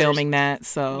y'all aren't filming that.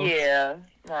 So yeah,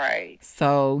 right.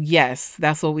 So yes,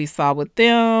 that's what we saw with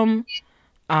them.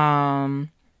 So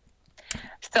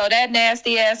that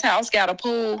nasty ass house got a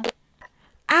pool.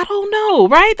 I don't know,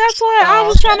 right? That's what I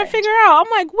was trying to figure out.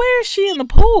 I'm like, where is she in the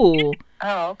pool?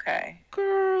 Oh, okay.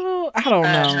 Girl, I don't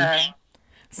know.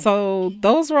 So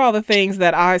those were all the things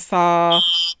that I saw.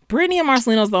 Brittany and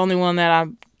Marcelino's the only one that I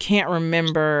can't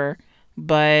remember.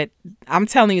 But I'm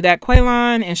telling you, that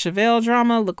Quaylon and Chevelle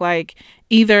drama looked like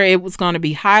either it was going to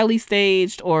be highly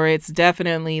staged or it's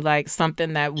definitely like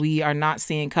something that we are not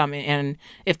seeing coming. And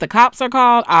if the cops are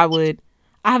called, I would,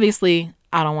 obviously,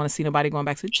 I don't want to see nobody going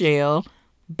back to jail.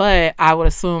 But I would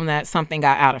assume that something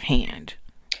got out of hand.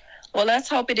 Well, let's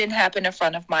hope it didn't happen in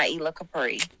front of Maila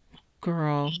Capri.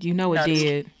 Girl, you know it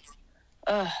did.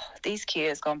 These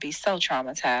kids gonna be so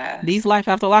traumatized. These life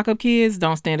after lockup kids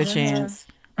don't stand a chance.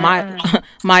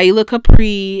 Maila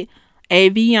Capri,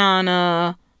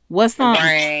 Aviana, What's on?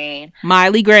 Rain.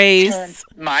 Miley Grace.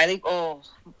 Miley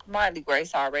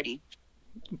Grace already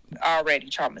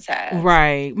traumatized.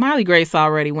 Right. Miley Grace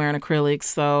already wearing acrylics,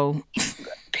 so.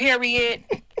 Period.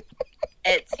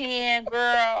 At 10,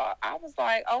 girl, I was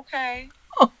like, okay.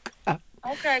 Oh, God.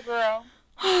 Okay, girl.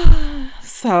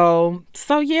 So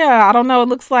yeah, I don't know. It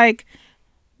looks like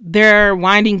they're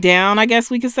winding down, I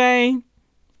guess we could say,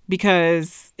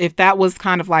 because if that was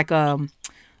kind of like a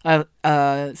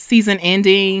season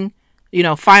ending,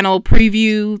 final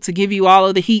preview to give you all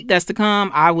of the heat that's to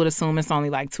come, I would assume it's only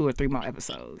like 2 or 3 more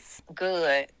episodes.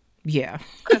 Good. Yeah.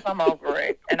 Because I'm over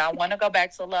it. And I want to go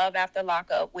back to Love After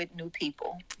Lockup with new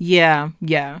people. Yeah.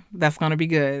 That's going to be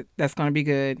good.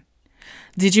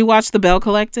 Did you watch The Bell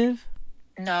Collective?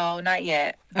 No, not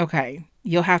yet. Okay.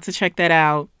 You'll have to check that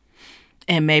out.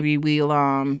 And maybe we'll,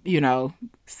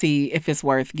 see if it's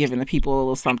worth giving the people a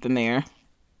little something there.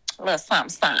 A little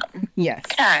something. Yes.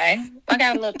 Okay. I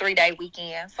got a little 3-day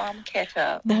weekend, so I'm going to catch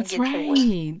up. That's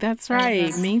right. That's right.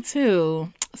 Mm-hmm. Me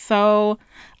too. So,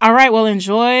 all right. Well,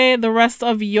 enjoy the rest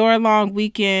of your long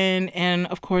weekend. And,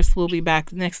 of course, we'll be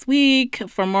back next week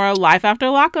for more Life After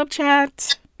Lockup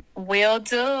chat. Will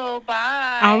do.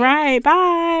 Bye. All right.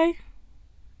 Bye.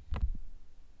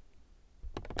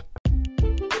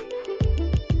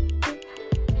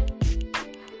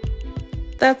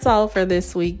 That's all for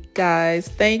this week, guys.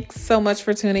 Thanks so much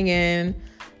for tuning in.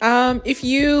 If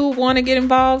you want to get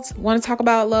involved, want to talk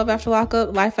about Love After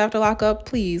Lockup, Life After Lockup,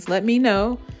 please let me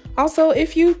know. Also,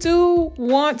 if you do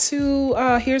want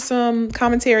to hear some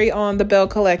commentary on The Bell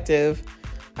Collective,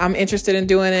 I'm interested in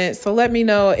doing it. So let me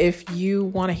know if you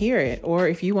want to hear it or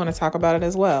if you want to talk about it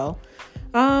as well.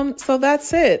 So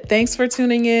that's it. Thanks for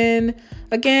tuning in.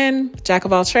 Again, jack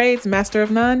of all trades, master of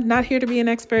none. Not here to be an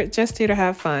expert, just here to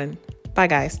have fun. Bye,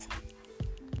 guys.